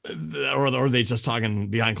 or they just talking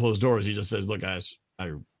behind closed doors. He just says, "Look, guys,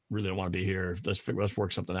 I really don't want to be here. Let's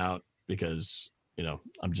work something out because,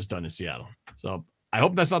 I'm just done in Seattle." So I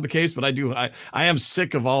hope that's not the case, but I am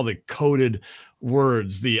sick of all the coded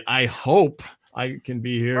words. I hope I can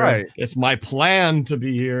be here. Right. It's my plan to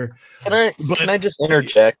be here. Can I just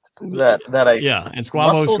interject and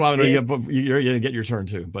Squabo, you're going to get your turn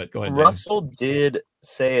too, but go ahead. Russell did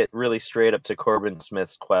say it really straight up to Corbin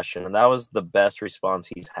Smith's question, and that was the best response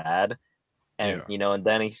he's had. And, and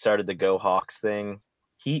then he started the Go Hawks thing.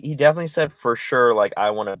 He definitely said for sure, like,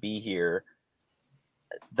 I want to be here.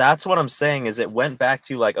 That's what I'm saying is it went back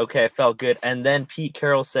to like, okay, I felt good. And then Pete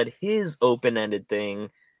Carroll said his open-ended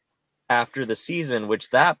thing after the season, which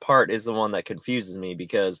that part is the one that confuses me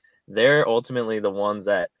because they're ultimately the ones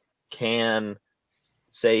that can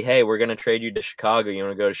say, hey, we're going to trade you to Chicago. You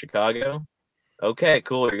want to go to Chicago? Okay,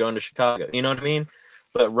 cool. You're going to Chicago. You know what I mean?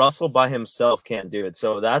 But Russell by himself can't do it.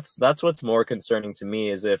 So that's what's more concerning to me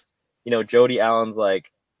is if, Jody Allen's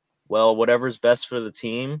like, well, whatever's best for the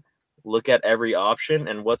team, look at every option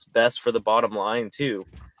and what's best for the bottom line too.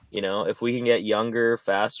 If we can get younger,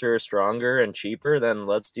 faster, stronger, and cheaper, then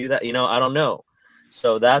let's do that. I don't know.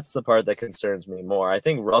 So that's the part that concerns me more. I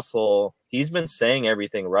think Russell, he's been saying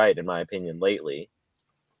everything right, in my opinion, lately.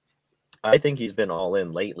 I think he's been all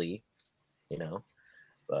in lately,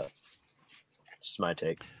 but just my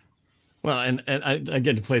take. Well, and I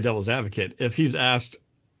get to play devil's advocate. If he's asked,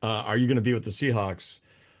 are you going to be with the Seahawks?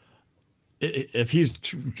 If he's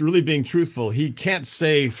really being truthful, he can't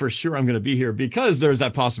say for sure I'm going to be here because there's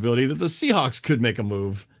that possibility that the Seahawks could make a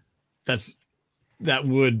move that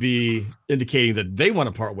would be indicating that they want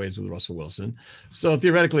to part ways with Russell Wilson. So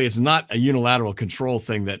theoretically, it's not a unilateral control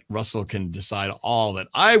thing that Russell can decide all that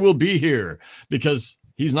I will be here because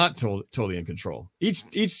he's not totally in control.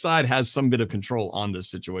 Each side has some bit of control on this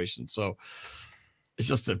situation. So it's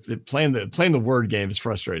just that playing the word game is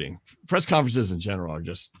frustrating. Press conferences in general are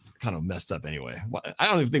just kind of messed up anyway. I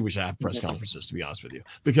don't even think we should have press conferences, to be honest with you,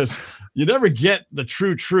 because you never get the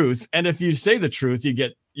true truth. And if you say the truth, you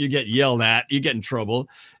get yelled at, you get in trouble.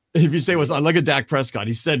 If you say what's on, look at Dak Prescott,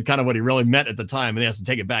 he said kind of what he really meant at the time, and he has to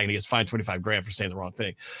take it back, and he gets fined $25,000 for saying the wrong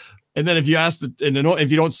thing. And then if you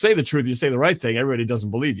if you don't say the truth, you say the right thing, everybody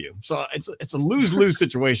doesn't believe you. So it's a lose-lose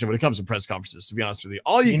situation when it comes to press conferences, to be honest with you.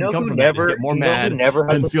 All you can come from that is get more mad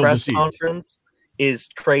and feel deceived. Is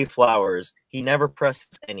Trey Flowers. He never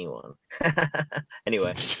presses anyone.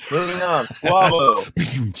 Anyway, moving on.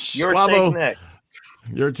 Squabo. Your take next.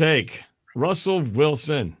 Your take. Russell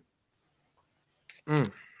Wilson.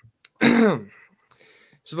 So a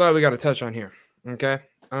lot we got to touch on here. Okay.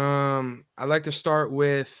 I'd like to start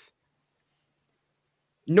with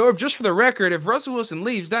Norb, just for the record, if Russell Wilson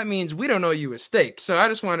leaves, that means we don't owe you a steak. So I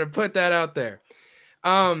just wanted to put that out there.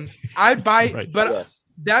 I'd buy, Right. but Yes.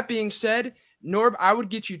 that being said, Norb, I would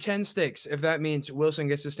get you 10 steaks if that means Wilson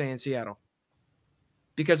gets to stay in Seattle.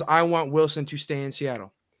 Because I want Wilson to stay in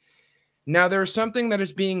Seattle. Now, there is something that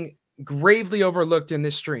is being gravely overlooked in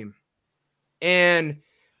this stream. And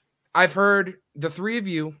I've heard the three of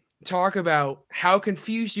you talk about how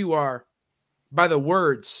confused you are by the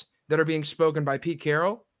words that are being spoken by Pete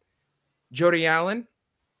Carroll, Jody Allen,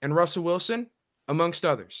 and Russell Wilson, amongst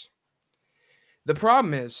others. The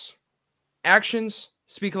problem is actions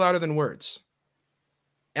speak louder than words.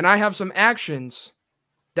 And I have some actions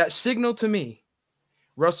that signal to me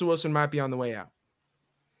Russell Wilson might be on the way out.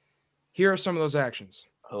 Here are some of those actions.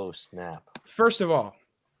 Oh, snap. First of all,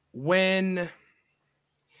 when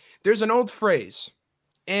there's an old phrase,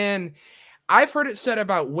 and I've heard it said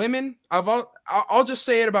about women. I'll just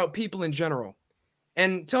say it about people in general.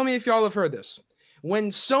 And tell me if y'all have heard this.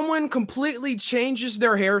 When someone completely changes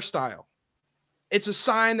their hairstyle, it's a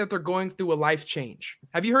sign that they're going through a life change.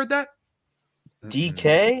 Have you heard that?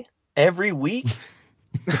 DK every week?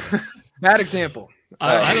 Bad example.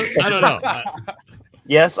 I don't know.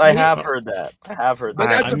 Yes, I have heard that. I have heard But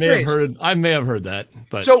that. that's I may have heard that.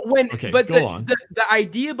 But so when, okay, but go on. the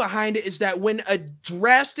idea behind it is that when a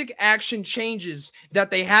drastic action changes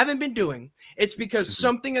that they haven't been doing, it's because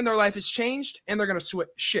something in their life has changed and they're going to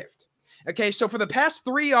shift. Okay, so for the past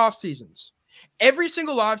 3 off seasons, every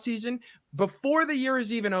single off season before the year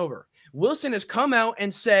is even over, Wilson has come out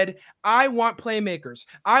and said, I want playmakers.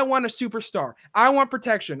 I want a superstar. I want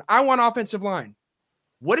protection. I want offensive line.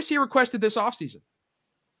 What has he requested this offseason?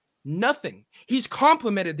 Nothing. He's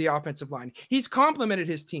complimented the offensive line. He's complimented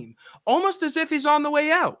his team, almost as if he's on the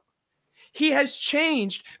way out. He has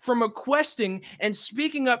changed from requesting and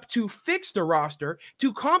speaking up to fix the roster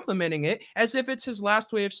to complimenting it as if it's his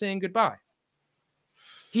last way of saying goodbye.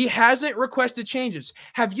 He hasn't requested changes.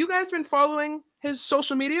 Have you guys been following his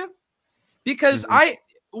social media? Because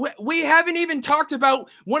we haven't even talked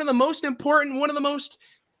about one of the most important, one of the most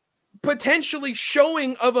potentially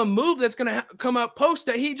showing of a move that's going to come up post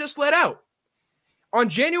that he just let out. On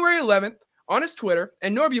January 11th, on his Twitter,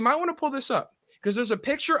 and Norb, you might want to pull this up because there's a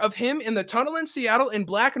picture of him in the tunnel in Seattle in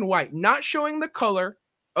black and white, not showing the color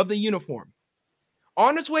of the uniform.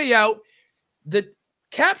 On his way out, the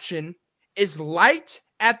caption is light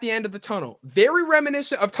at the end of the tunnel. Very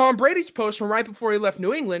reminiscent of Tom Brady's post from right before he left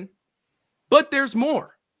New England, but there's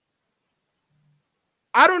more.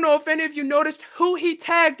 I don't know if any of you noticed who he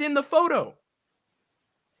tagged in the photo.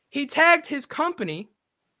 He tagged his company,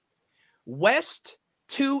 West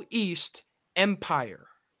to East Empire.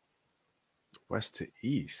 West to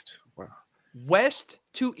East. Wow. West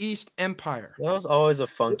to East Empire. That was always a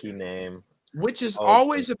funky name. Which is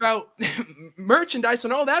always about merchandise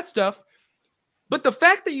and all that stuff. But the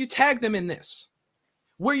fact that you tag them in this,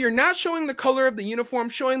 where you're not showing the color of the uniform,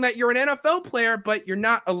 showing that you're an NFL player, but you're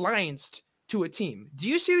not allianced to a team. Do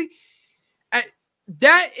you see?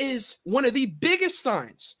 That is one of the biggest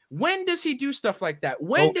signs. When does he do stuff like that?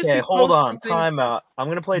 When does he hold on, time out. I'm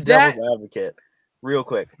going to play devil's advocate real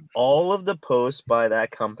quick. All of the posts by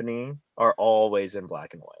that company are always in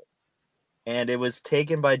black and white. And it was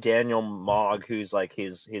taken by Daniel Mogg, who's like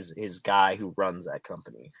his guy who runs that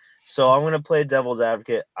company. So I'm going to play devil's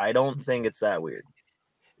advocate. I don't think it's that weird.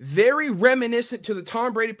 Very reminiscent to the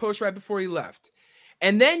Tom Brady post right before he left.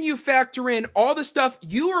 And then you factor in all the stuff.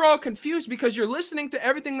 You are all confused because you're listening to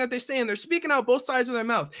everything that they say and they're speaking out both sides of their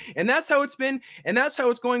mouth. And that's how it's been. And that's how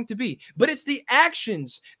it's going to be. But it's the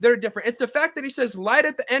actions that are different. It's the fact that he says light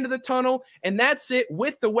at the end of the tunnel and that's it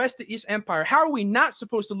with the West to East Empire. How are we not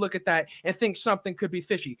supposed to look at that and think something could be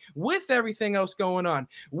fishy with everything else going on?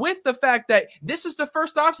 With the fact that this is the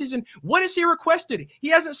first offseason, what has he requested? He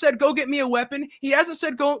hasn't said, go get me a weapon. He hasn't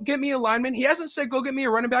said, go get me a lineman. He hasn't said, go get me a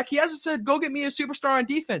running back. He hasn't said, go get me a superstar on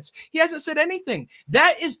defense. He hasn't said anything.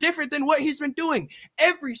 That is different than what he's been doing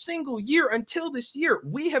every single year until this year.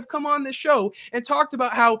 We have come on this show and talked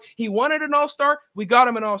about how he wanted an all-star. We got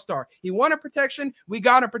him an all-star. He wanted protection. We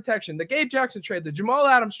got him protection. The Gabe Jackson trade, the Jamal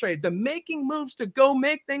Adams trade, the making moves to go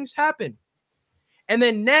make things happen. And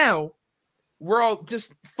then now we're all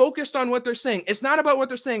just focused on what they're saying. It's not about what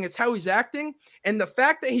they're saying. It's how he's acting. And the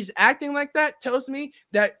fact that he's acting like that tells me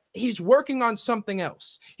that he's working on something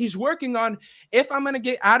else. He's working on, if I'm going to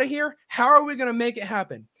get out of here, how are we going to make it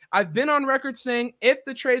happen? I've been on record saying if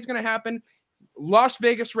the trade's going to happen, Las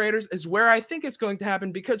Vegas Raiders is where I think it's going to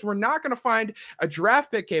happen because we're not going to find a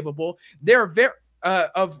draft pick capable. They're very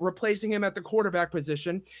of replacing him at the quarterback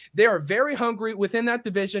position. They are very hungry within that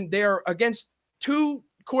division. They are against two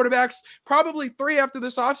quarterbacks, probably 3 after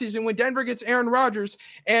this offseason when Denver gets Aaron Rodgers,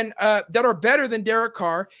 and that are better than Derek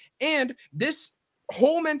Carr. And this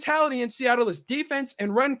whole mentality in Seattle is defense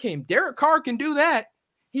and run game. Derek Carr can do that.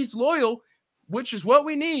 He's loyal, which is what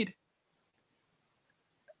we need.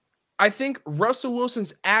 I think Russell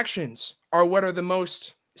Wilson's actions are what are the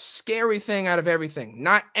most scary thing out of everything.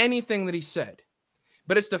 Not anything that he said,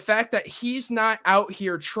 but it's the fact that he's not out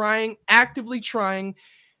here actively trying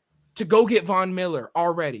to go get Von Miller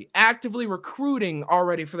already, actively recruiting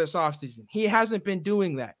already for this offseason. He hasn't been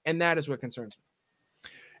doing that, and that is what concerns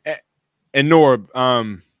me. And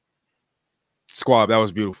Norb, Squab, that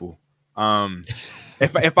was beautiful.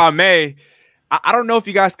 If I may, I don't know if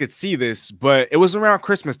you guys could see this, but it was around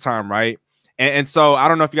Christmas time, right? And so I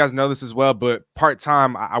don't know if you guys know this as well, but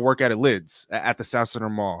part-time, I work at Lids at the South Center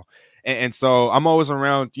Mall. And so I'm always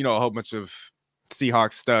around, a whole bunch of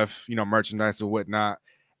Seahawks stuff, merchandise and whatnot.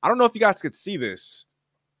 I don't know if you guys could see this,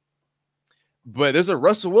 but there's a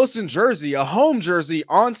Russell Wilson jersey, a home jersey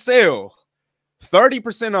on sale,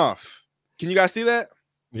 30% off. Can you guys see that?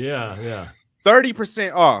 Yeah.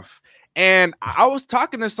 30% off. And I was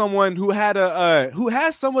talking to someone who had who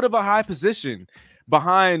has somewhat of a high position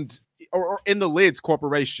behind or in the Lids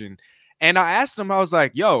Corporation. And I asked him, I was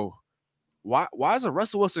like, yo, why is a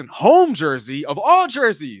Russell Wilson home jersey of all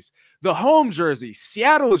jerseys, the home jersey,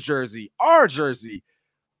 Seattle's jersey, our jersey,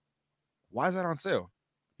 why is that on sale?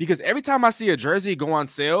 Because every time I see a jersey go on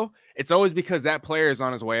sale, it's always because that player is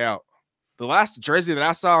on his way out. The last jersey that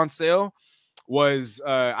I saw on sale was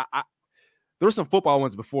there were some football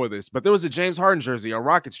ones before this, but there was a James Harden jersey, a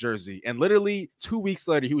Rockets jersey, and literally 2 weeks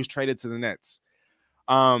later, he was traded to the Nets.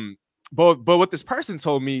 But what this person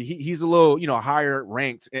told me, he's a little, higher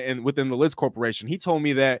ranked and within the Lids Corporation. He told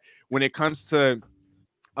me that when it comes to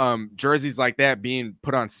jerseys like that being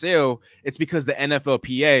put on sale, it's because the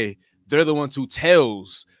NFLPA, they're the ones who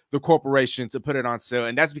tells the corporation to put it on sale,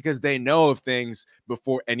 and that's because they know of things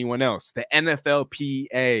before anyone else. The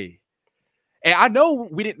NFLPA. And I know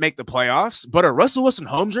we didn't make the playoffs, but a Russell Wilson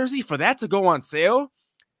home jersey, for that to go on sale,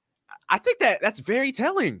 I think that's very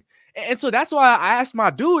telling. And so that's why I asked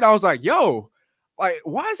my dude, I was like, yo,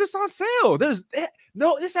 why is this on sale? This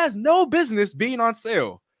has no business being on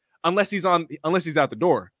sale unless he's out the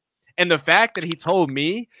door. And the fact that he told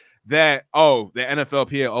me that, the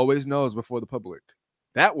NFLPA always knows before the public,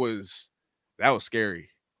 that was scary.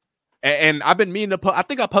 And I've been meaning to I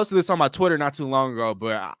think I posted this on my Twitter not too long ago,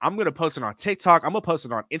 but I'm going to post it on TikTok. I'm going to post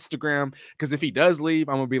it on Instagram, because if he does leave,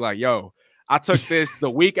 I'm going to be like, yo, I took this the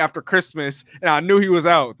week after Christmas, and I knew he was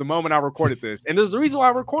out the moment I recorded this. And there's a reason why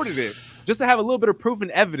I recorded it, just to have a little bit of proof and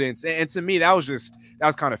evidence. And to me, that was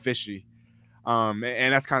kind of fishy. And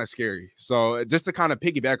that's kind of scary. So just to kind of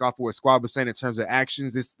piggyback off of what Squad was saying in terms of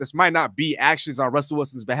actions, this might not be actions on Russell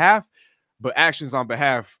Wilson's behalf, but actions on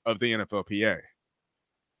behalf of the NFLPA.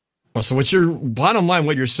 So what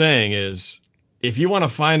you're saying is, if you want to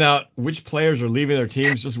find out which players are leaving their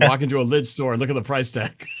teams, just walk into a Lids store and look at the price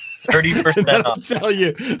tag. 30% off.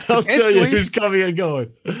 I'll tell you who's coming and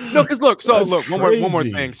going. No, because look, one more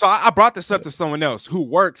thing. So I brought this up to someone else who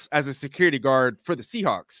works as a security guard for the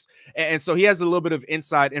Seahawks. And so he has a little bit of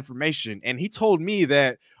inside information. And he told me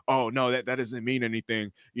that, oh, no, that doesn't mean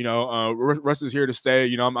anything. Russ is here to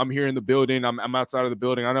stay. I'm here in the building. I'm outside of the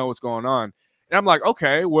building. I know what's going on. And I'm like,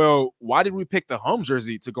 okay, well, why did we pick the home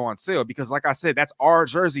jersey to go on sale? Because like I said, that's our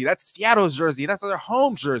jersey. That's Seattle's jersey. That's their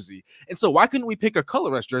home jersey. And so why couldn't we pick a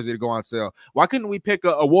color rush jersey to go on sale? Why couldn't we pick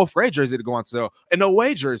a Wolf Ray jersey to go on sale? An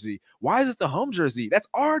away jersey? Why is it the home jersey? That's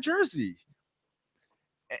our jersey.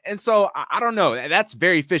 And so I don't know. That's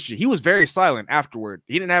very fishy. He was very silent afterward.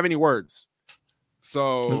 He didn't have any words.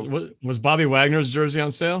 So was Bobby Wagner's jersey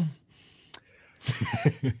on sale?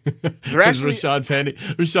 Rashad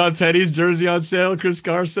Penny's jersey on sale, Chris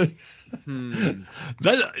Carson.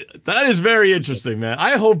 That is very interesting, man.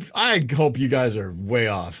 I hope you guys are way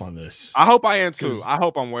off on this. I hope I am too. I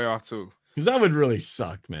hope I'm way off too, because that would really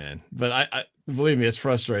suck, man. But I believe me, it's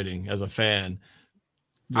frustrating as a fan.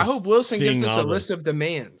 I hope Wilson gives us a list of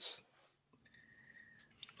demands.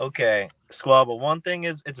 Okay, Squab, but one thing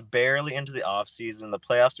is, it's barely into the offseason. The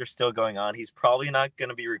playoffs are still going on. He's probably not going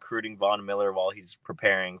to be recruiting Von Miller while he's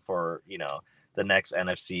preparing for, the next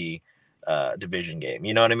NFC division game.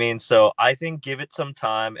 You know what I mean? So I think give it some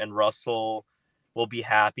time, and Russell will be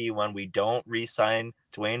happy when we don't re-sign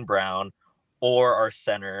Dwayne Brown or our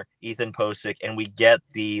center, Ethan Posick, and we get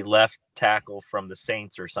the left tackle from the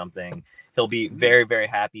Saints or something. He'll be very, very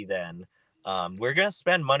happy then. We're going to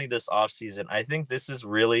spend money this offseason. I think this is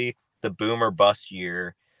really the boom or bust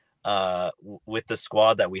year with the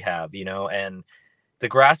squad that we have, and the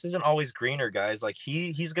grass isn't always greener, guys. Like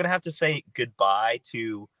he's gonna have to say goodbye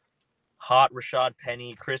to hot Rashad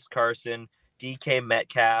Penny, Chris Carson, DK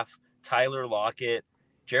Metcalf, Tyler Lockett,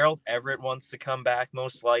 Gerald Everett wants to come back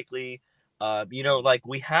most likely. Like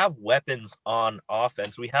we have weapons on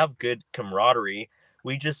offense. We have good camaraderie.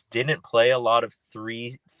 We just didn't play a lot of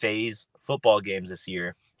 3-phase football games this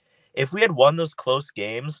year. If we had won those close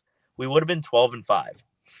games, we would have been 12-5.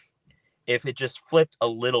 If it just flipped a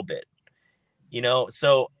little bit,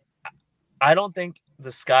 so I don't think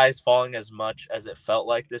the sky's falling as much as it felt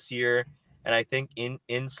like this year. And I think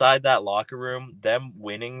inside that locker room, them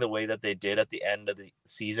winning the way that they did at the end of the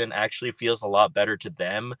season actually feels a lot better to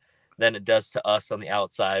them than it does to us on the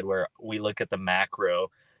outside, where we look at the macro.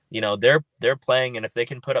 They're playing, and if they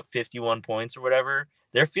can put up 51 points or whatever,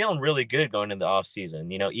 they're feeling really good going into the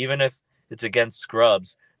offseason. Even if it's against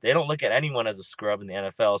scrubs, they don't look at anyone as a scrub in the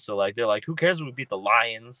NFL. So like they're like, who cares if we beat the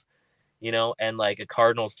Lions, and like a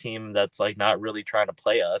Cardinals team that's like not really trying to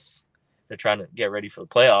play us. They're trying to get ready for the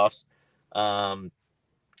playoffs.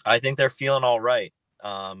 I think they're feeling all right.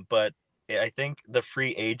 But I think the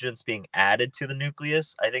free agents being added to the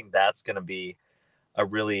nucleus, I think that's going to be a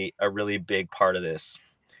really big part of this.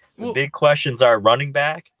 The big questions are running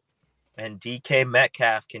back and DK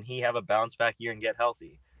Metcalf. Can he have a bounce back year and get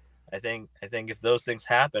healthy? I think if those things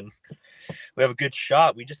happen, we have a good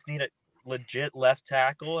shot. We just need a legit left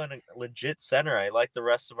tackle and a legit center. I like the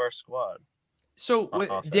rest of our squad. So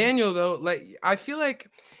with Daniel, though, like I feel like,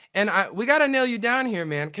 and we got to nail you down here,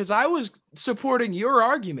 man, because I was supporting your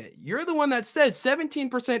argument. You're the one that said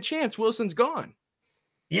 17% chance Wilson's gone.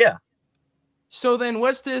 Yeah. So then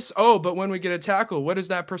what's this? Oh, but when we get a tackle, what does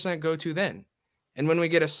that percent go to then? And when we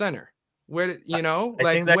get a center, where, I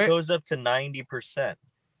think that goes up to 90%.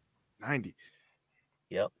 90.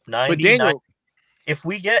 Yep. 90. But Daniel, 90.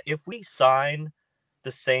 If we sign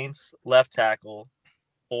the Saints left tackle,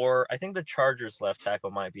 or I think the Chargers left tackle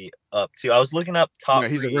might be up too. I was looking up top. No,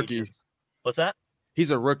 he's a rookie. Agents. What's that?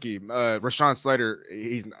 He's a rookie. Rashawn Slater,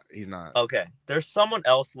 he's not. Okay. There's someone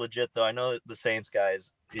else legit though. I know that the Saints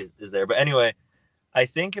guys is there. But anyway, I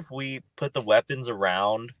think if we put the weapons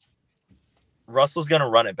around, Russell's gonna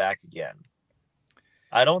run it back again.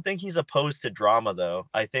 I don't think he's opposed to drama though.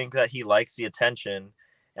 I think that he likes the attention,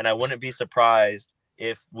 and I wouldn't be surprised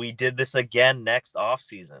if we did this again next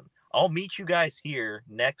offseason. I'll meet you guys here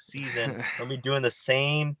next season. We'll be doing the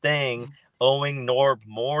same thing, owing Norb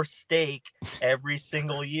more steak every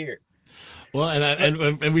single year. Well,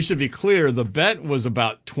 and we should be clear, the bet was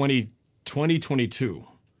about 2022,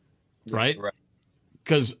 right? Right.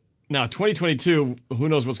 Because now 2022, who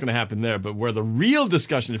knows what's going to happen there, but where the real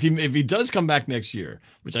discussion, if he does come back next year,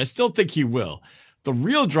 which I still think he will, the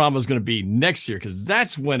real drama is going to be next year, because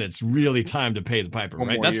that's when it's really time to pay the piper,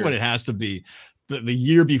 right? That's when it has to be. The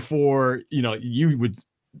year before, you would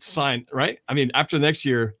sign, right? I mean, after next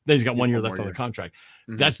year, then he's got 1 year left on the contract.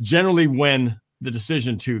 Mm-hmm. That's generally when the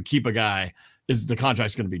decision to keep a guy is the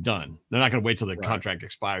contract's going to be done. They're not going to wait till the contract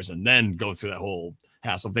expires and then go through that whole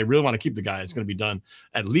hassle. If they really want to keep the guy, it's going to be done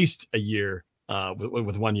at least a year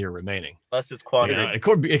with 1 year remaining. Unless it's quantity. It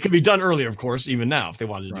could be done earlier, of course, even now if they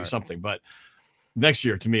wanted to do something. But next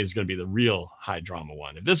year, to me, is going to be the real high drama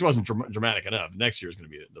one. If this wasn't dramatic enough, next year is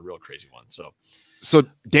going to be the real crazy one. So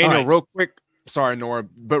Daniel, real quick, sorry, Nora,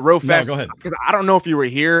 but real fast, go ahead. Because I don't know if you were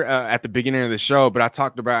here at the beginning of the show, but I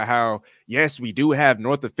talked about how, yes, we do have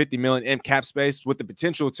north of 50 million in cap space with the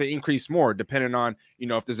potential to increase more, depending on,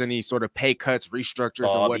 if there's any sort of pay cuts,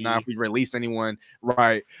 restructures, and whatnot, if we release anyone,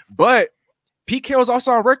 right? But Pete Carroll's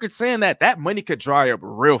also on record saying that money could dry up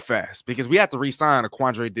real fast because we have to re-sign a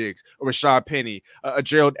Quandre Diggs, a Rashad Penny, a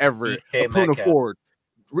Gerald Everett, a Puna Ford,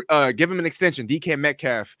 give him an extension, DK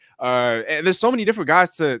Metcalf, and there's so many different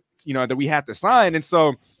guys that we have to sign. And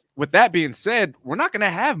so with that being said, we're not going to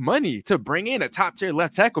have money to bring in a top tier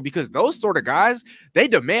left tackle because those sort of guys, they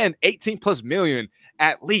demand 18+ million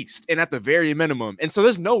at least and at the very minimum. And so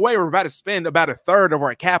there's no way we're about to spend about a third of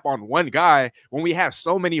our cap on one guy when we have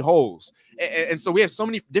so many holes. And so we have so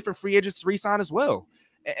many different free agents to re-sign as well.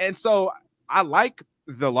 And so I like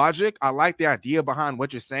the logic. I like the idea behind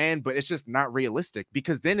what you're saying, but it's just not realistic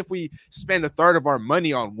because then if we spend a third of our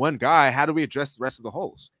money on one guy, how do we address the rest of the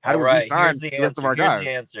holes? How do we re-sign the rest of our guys? Here's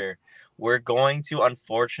the answer. We're going to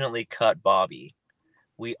unfortunately cut Bobby.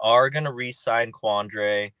 We are going to re-sign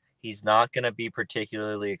Quandre. He's not going to be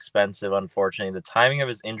particularly expensive, unfortunately. The timing of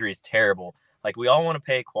his injury is terrible. Like, we all want to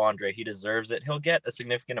pay Quandre. He deserves it. He'll get a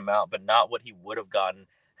significant amount, but not what he would have gotten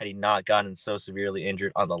had he not gotten so severely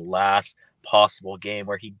injured on the last possible game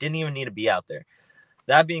where he didn't even need to be out there.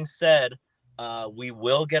 That being said, we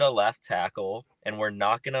will get a left tackle. and we're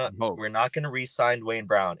not gonna re-sign Dwayne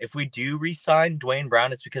Brown. If we do re-sign Dwayne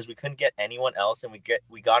Brown, it's because we couldn't get anyone else, and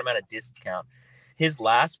we got him at a discount. His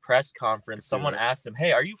last press conference, someone asked him,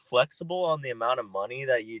 "Hey, are you flexible on the amount of money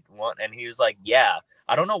that you want?" And he was like, "Yeah."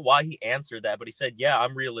 I don't know why he answered that, but he said, "Yeah,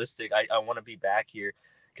 I'm realistic. I want to be back here,"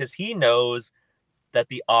 because he knows that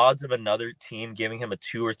the odds of another team giving him a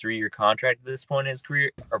 2 or 3 year contract at this point in his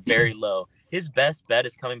career are very low. His best bet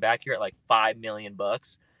is coming back here at like $5 million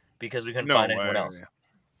because we couldn't find anyone else.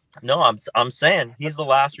 No, I'm saying he's the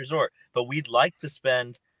last resort, but we'd like to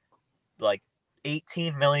spend like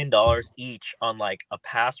 $18 million each on like a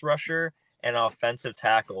pass rusher and an offensive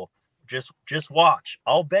tackle. Just watch.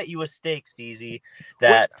 I'll bet you a stake, Steezy,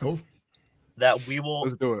 that we will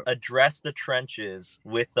address the trenches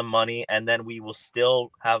with the money, and then we will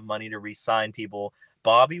still have money to re-sign people.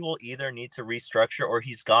 Bobby will either need to restructure, or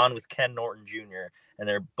he's gone with Ken Norton Jr., and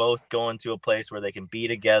they're both going to a place where they can be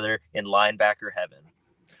together in linebacker heaven.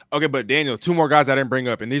 Okay, but Daniel, 2 more guys I didn't bring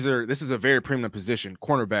up, and this is a very premium position.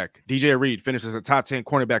 Cornerback. DJ Reed finishes a top 10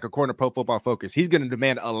 cornerback according to Pro Football Focus. He's going to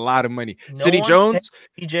demand a lot of money. Sidney Jones,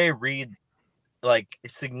 DJ Reed, like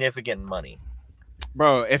significant money.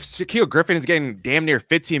 Bro, if Shaquille Griffin is getting damn near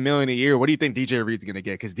 $15 million a year, what do you think DJ Reed's going to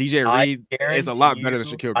get? Because DJ Reed is a lot better than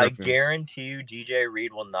Shaquille Griffin. I guarantee you DJ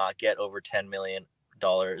Reed will not get over $10 million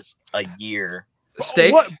a year.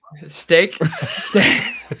 Steak? Steak?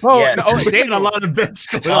 Oh, yes. No, we're getting a lot of bets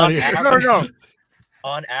going on here. No.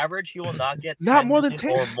 On average, he will not get not more than 10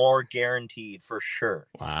 or more guaranteed for sure.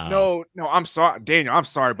 Wow. No, I'm sorry, Daniel. I'm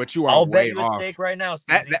sorry, but you are I'll way bet you off. a steak right now,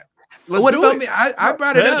 what about me? I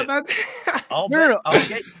brought it up. I'll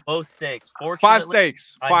get you both steaks. Fortunately, 5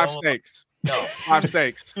 steaks. 5 steaks. No, 5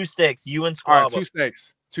 steaks. 2 steaks. You and All right, Squabble.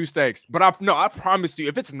 2 steaks. But I promise you,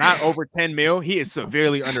 if it's not over 10 mil, he is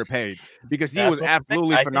severely underpaid because he was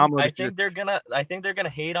absolutely phenomenal. I think they're gonna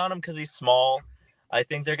hate on him because he's small. I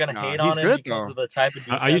think they're gonna hate on him because of the type of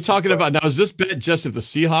defense. Are you talking about now? Is this bet just if the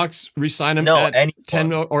Seahawks re-sign him at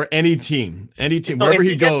 10 or any team, so wherever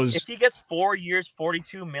he goes? If he gets 4 years,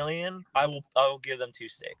 $42 million, I will give them 2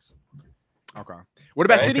 steaks. Okay. What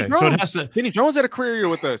about Sidney Jones? So it has to. Sidney Jones had a career year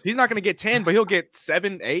with us. He's not going to get 10, but he'll get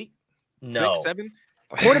 7, 8, 6, 7.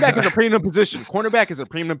 Cornerback is a premium position. Cornerback is a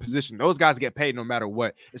premium position. Those guys get paid no matter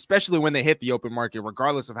what, especially when they hit the open market,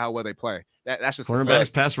 regardless of how well they play. That's just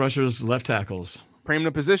cornerbacks, pass rushers, left tackles.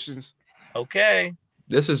 Premium positions. Okay.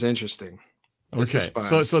 This is interesting. Okay.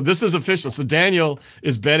 So this is official. So Daniel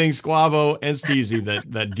is betting Squabo and Steezy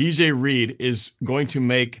that DJ Reed is going to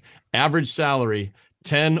make average salary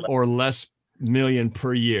 10 or less million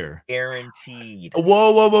per year. Guaranteed.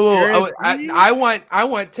 Whoa. I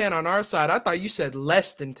want 10 on our side. I thought you said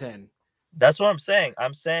less than 10. That's what I'm saying.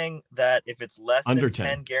 I'm saying that if it's less under than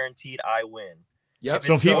 10 guaranteed, I win. Yep.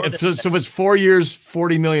 So if it's 4 years,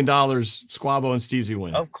 $40 million, Squabo and Steezy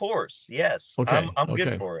win. Of course. Yes. Okay. I'm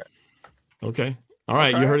good for it. Okay. All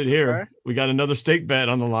right. You heard it here. Okay. We got another steak bet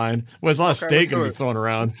on the line. Well, there's a lot of steak going to be thrown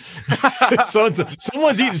around.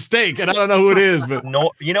 Someone's eating steak, and I don't know who it is. But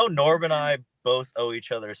Norb and I both owe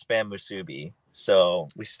each other a spam musubi, so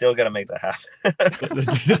we still got to make that happen.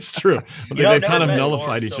 That's true. They kind of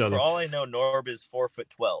nullified each other. For all I know, Norb is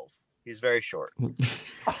 4'12". He's very short.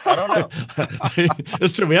 I don't know.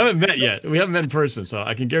 It's true. We haven't met yet. We haven't met in person, so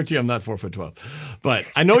I can guarantee I'm not 4'12". But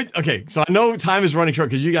I know. Okay, so I know time is running short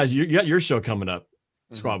because you guys, you got your show coming up,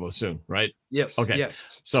 Squabo, soon, right? Yes. Okay.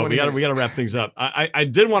 Yes. So we got to wrap things up. I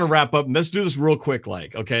did want to wrap up. Let's do this real quick,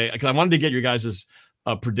 okay? Because I wanted to get your guys'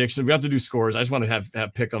 predictions. We have to do scores. I just want to have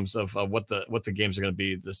pick'ems of what the games are going to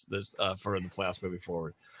be this for the playoffs moving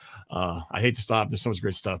forward. I hate to stop. There's so much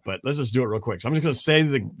great stuff, but let's just do it real quick. So I'm just going to say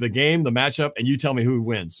the game, the matchup, and you tell me who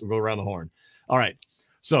wins. We'll go around the horn. All right.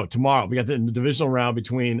 So tomorrow we got the divisional round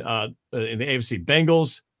between in the AFC,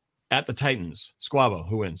 Bengals at the Titans. Squabo,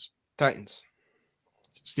 who wins? Titans.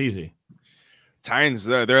 Steezy. Titans.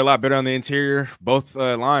 They're a lot better on the interior, both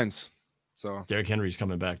lines. So Derrick Henry's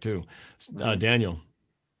coming back too. Daniel.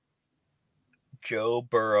 Joe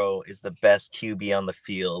Burrow is the best QB on the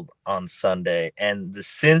field on Sunday, and the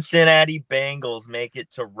Cincinnati Bengals make it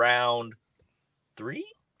to round 3.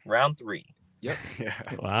 Yep. Yeah.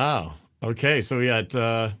 Wow. Okay, so we got.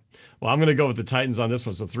 Well, I'm going to go with the Titans on this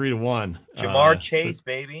one. So 3-1. Jamar Chase,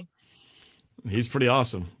 baby. He's pretty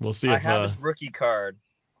awesome. We'll see I if have his rookie card.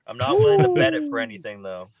 I'm not willing to bet it for anything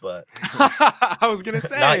though, but I was gonna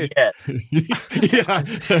say not yet. Yeah,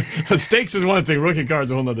 stakes is one thing. Rookie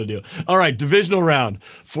cards a whole nother deal. All right, divisional round.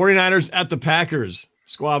 49ers at the Packers.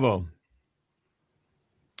 Squabo.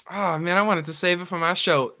 Oh man, I wanted to save it for my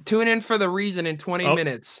show. Tune in for the reason in 20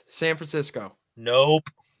 minutes. San Francisco. Nope.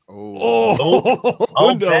 Oh, nope.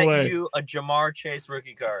 I'll no bet way. you a Jamar Chase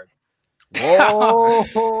rookie card.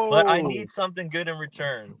 Whoa! But I need something good in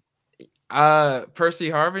return. Percy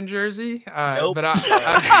Harvin jersey. Nope. But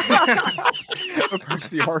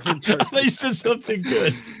Percy Harvin jersey. They said something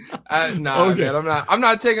good. Nah, Okay. man, I'm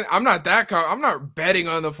not betting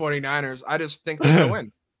on the 49ers. I just think they're gonna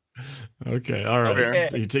win. Okay, all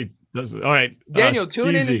right. Okay. All right, Daniel,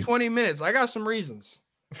 tune in Steezy. 20 minutes. I got some reasons.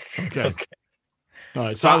 Okay. All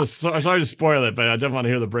right. Sorry to spoil it, but I definitely want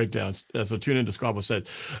to hear the breakdowns. So tune in to Squabble Says.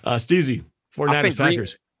 Steezy, 49ers,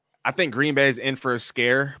 Packers. I think Green Bay's in for a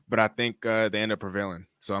scare, but I think they end up prevailing.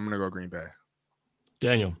 So I'm going to go Green Bay.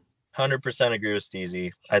 Daniel. 100% agree with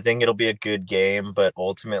Steezy. I think it'll be a good game, but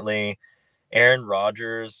ultimately, Aaron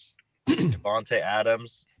Rodgers, Devontae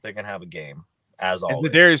Adams, they're going to have a game, as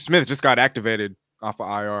always. Darius Smith just got activated off of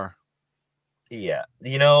IR. Yeah.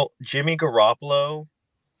 Jimmy Garoppolo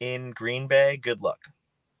in Green Bay, good luck.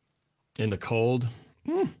 In the cold.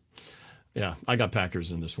 Yeah, I got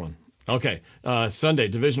Packers in this one. Okay, Sunday,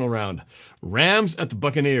 divisional round. Rams at the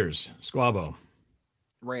Buccaneers. Squabo.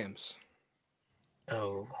 Rams.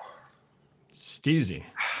 Oh. Steezy.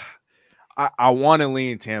 I want to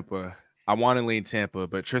lean Tampa.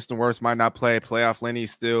 But Tristan Wirfs might not play. Playoff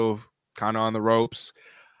Lenny's still kind of on the ropes.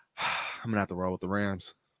 I'm going to have to roll with the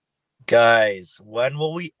Rams. Guys, when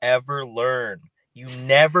will we ever learn? You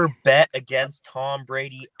never bet against Tom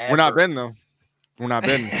Brady ever. We're not betting, though. We're not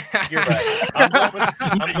betting. You're right. I'm going with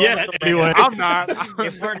the anyway. I'm not.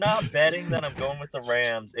 If we're not betting, then I'm going with the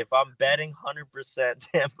Rams. If I'm betting,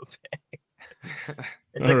 100% Tampa Bay.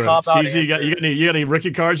 It's a cop-out. Steezy, you got any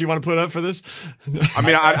rookie cards you want to put up for this? I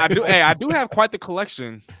mean, I do. Hey, I do have quite the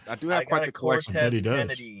collection. I got a Cortez That he does.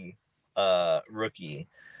 Kennedy, rookie.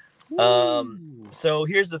 So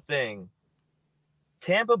here's the thing.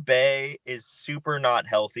 Tampa Bay is super not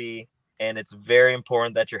healthy, and it's very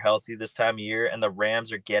important that you're healthy this time of year, and the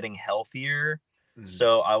Rams are getting healthier.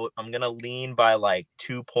 So I'm going to lean by like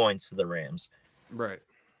 2 points to the Rams. Right.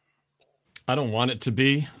 I don't want it to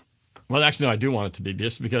be. Well, actually, no, I do want it to be,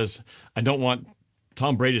 just because I don't want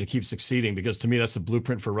Tom Brady to keep succeeding, because to me, that's the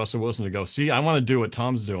blueprint for Russell Wilson to go, see, I want to do what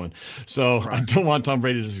Tom's doing. So I don't want Tom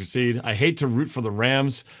Brady to succeed. I hate to root for the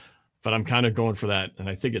Rams, but I'm kind of going for that, and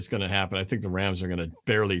I think it's going to happen. I think the Rams are going to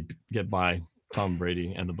barely get by Tom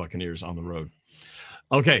Brady and the Buccaneers on the road.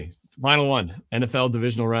 Okay, final one. NFL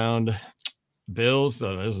divisional round. Bills.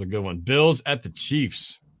 This is a good one. Bills at the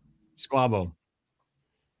Chiefs. Squabo.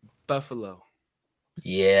 Buffalo.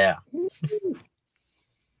 Yeah. You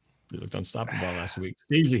looked unstoppable last week.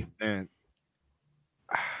 Easy. Man.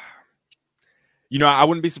 I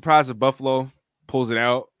wouldn't be surprised if Buffalo pulls it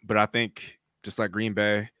out, but I think just like Green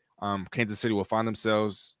Bay, Kansas City will find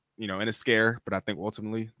themselves, in a scare, but I think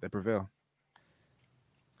ultimately they prevail.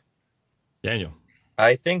 Daniel.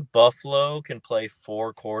 I think Buffalo can play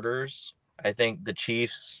 4 quarters. I think the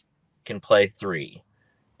Chiefs can play 3.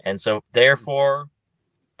 And so, therefore,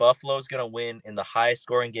 Buffalo's going to win in the highest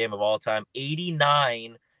scoring game of all time,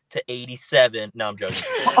 89-87. No, I'm joking.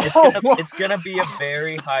 It's gonna be a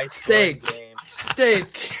very high scoring game.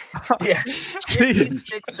 Steak. Yeah.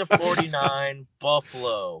 56-49,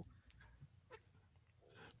 Buffalo.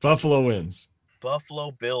 Buffalo wins. Buffalo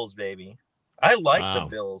Bills, baby. I like Wow. the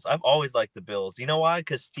Bills. I've always liked the Bills. You know why?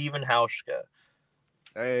 Because Steven Hauschka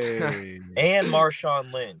Hey. and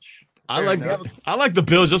Marshawn Lynch. I like the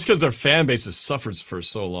Bills just because their fan base has suffered for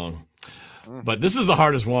so long. But this is the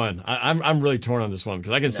hardest one. I'm really torn on this one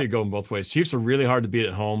because I can see it going both ways. Chiefs are really hard to beat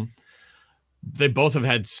at home. They both have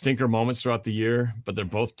had stinker moments throughout the year, but they're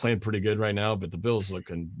both playing pretty good right now. But the Bills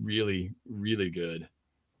looking really, really good.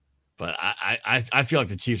 But I feel like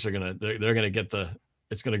the Chiefs are they're gonna get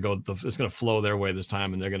it's gonna flow their way this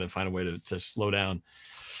time, and they're gonna find a way to slow down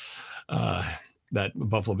that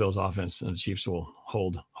Buffalo Bills offense, and the Chiefs will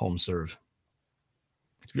hold home serve.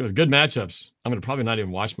 Good matchups. I'm gonna probably not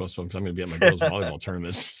even watch most of them because I'm gonna be at my Bills volleyball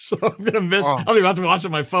tournaments, so I'm gonna miss. Oh. I'm gonna have to watch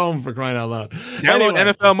on my phone, for crying out loud. Download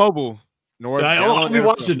NFL Mobile. I'll be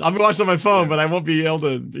watching. I'll be watching on my phone, but I won't be able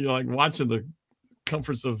to, watch in the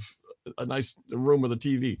comforts of a nice room with a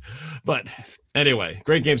TV. But anyway,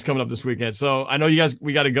 great games coming up this weekend. So I know you guys,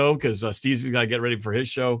 we got to go because Steezy's got to get ready for his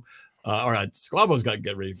show. All right, Squabo's got to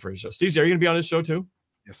get ready for his show. Steezy, are you gonna be on his show too?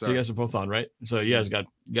 Yes, sir. So you guys are both on, right? So you guys got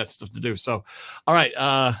stuff to do. So, all right,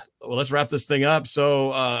 well, let's wrap this thing up.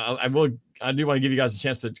 So I do want to give you guys a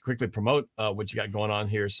chance to quickly promote what you got going on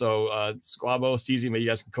here. So Squabo, Steezy, maybe you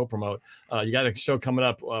guys can co-promote. You got a show coming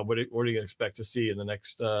up. What are you gonna expect to see in the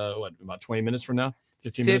next about 20 minutes from now?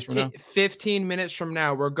 15 minutes from now? 15 minutes from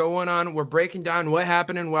now. We're breaking down what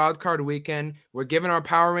happened in Wild Card Weekend. We're giving our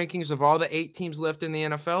power rankings of all the 8 teams left in the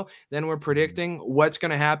NFL. Then we're predicting what's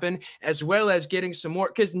going to happen, as well as getting some more.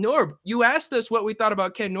 Because Norb, you asked us what we thought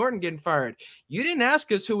about Ken Norton getting fired. You didn't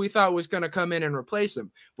ask us who we thought was going to come in and replace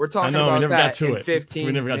him. We're talking about that in 15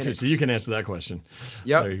 We never got minutes. to it, so you can answer that question.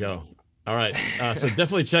 Yep. There you go. All right. So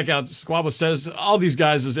definitely check out Squabble Says. All these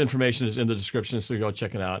guys' information is in the description, so you go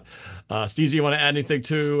check it out. Steezy, you want to add anything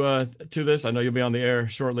to this? I know you'll be on the air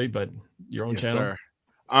shortly, but your own channel.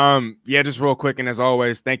 Sir. Yeah, just real quick, and as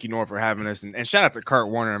always, thank you, Norb, for having us, and shout out to Curt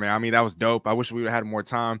Warner, man. I mean, that was dope. I wish we would have had more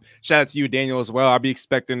time. Shout out to you, Daniel, as well. I'll be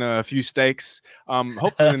expecting a few steaks,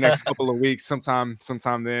 hopefully in the next couple of weeks, sometime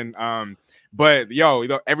then. But yo,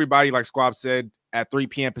 everybody, like Squab said, at 3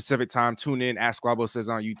 p.m. Pacific time, tune in. Ask Squabble Says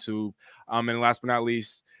on YouTube. And last but not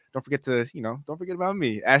least, don't forget about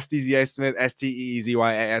me. Ask Steezy Smith,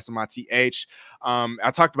 SteezyASmith.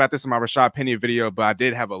 I talked about this in my Rashad Penny video, but I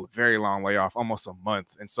did have a very long layoff, almost a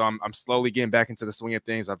month. And so I'm slowly getting back into the swing of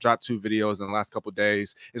things. I've dropped 2 videos in the last couple of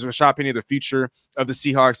days. Is Rashad Penny the future of the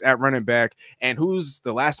Seahawks at running back? And who's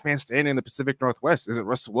the last man standing in the Pacific Northwest? Is it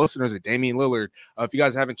Russell Wilson or is it Damian Lillard? If you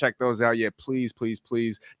guys haven't checked those out yet, please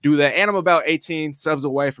do that. And I'm about 18 subs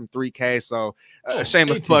away from 3K. So a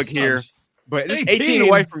shameless plug subs here. But just 18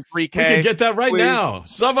 away from 3K. We can get that right now.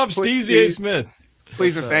 Sub up Steezy Smith.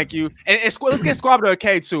 Please and thank you. And let's get Squab to a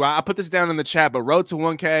K too. I put this down in the chat, but road to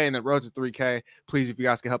 1K and then road to 3K. Please, if you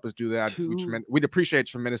guys can help us do that, we'd appreciate it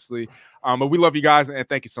tremendously. But we love you guys and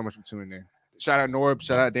thank you so much for tuning in. Shout out Norb,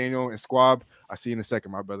 shout out Daniel and Squab. I'll see you in a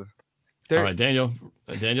second, my brother. All right, Daniel,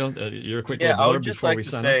 you're a quick little blurb I would just before like we to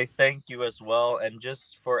sign say off. Thank you as well, and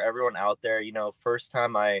just for everyone out there, first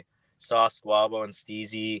time I saw Squabbo and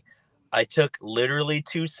Steezy, I took literally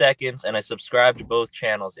 2 seconds and I subscribed to both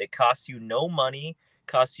channels. It costs you no money,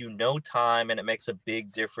 costs you no time, and it makes a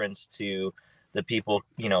big difference to the people,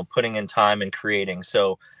 putting in time and creating.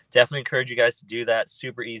 So definitely encourage you guys to do that.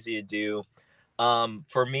 Super easy to do.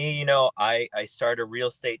 For me, I started a real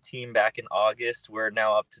estate team back in August. We're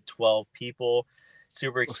now up to 12 people.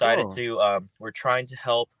 Super excited we're trying to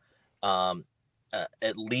help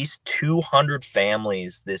at least 200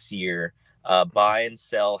 families this year buy and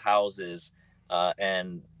sell houses,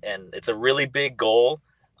 and it's a really big goal,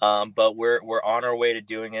 but we're on our way to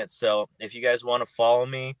doing it. So if you guys want to follow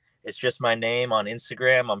me, it's just my name on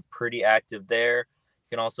Instagram. I'm pretty active there.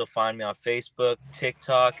 You can also find me on Facebook.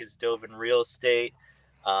 TikTok is Dovinh Real Estate.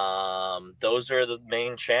 Those are the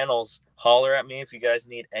main channels. Holler at me if you guys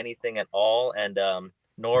need anything at all. And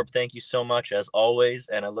Norb, thank you so much as always,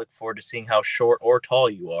 and I look forward to seeing how short or tall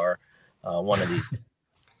you are one of these days.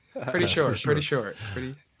 Pretty short.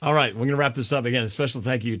 All right, we're going to wrap this up again. A special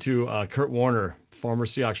thank you to Curt Warner, former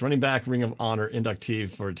Seahawks running back, Ring of Honor inductee,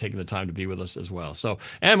 for taking the time to be with us as well. So,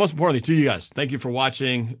 and most importantly, to you guys, thank you for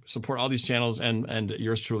watching. Support all these channels and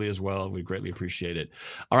yours truly as well. We greatly appreciate it.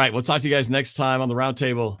 All right, we'll talk to you guys next time on the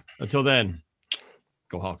Roundtable. Until then,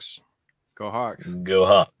 go Hawks. Go Hawks. Go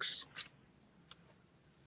Hawks.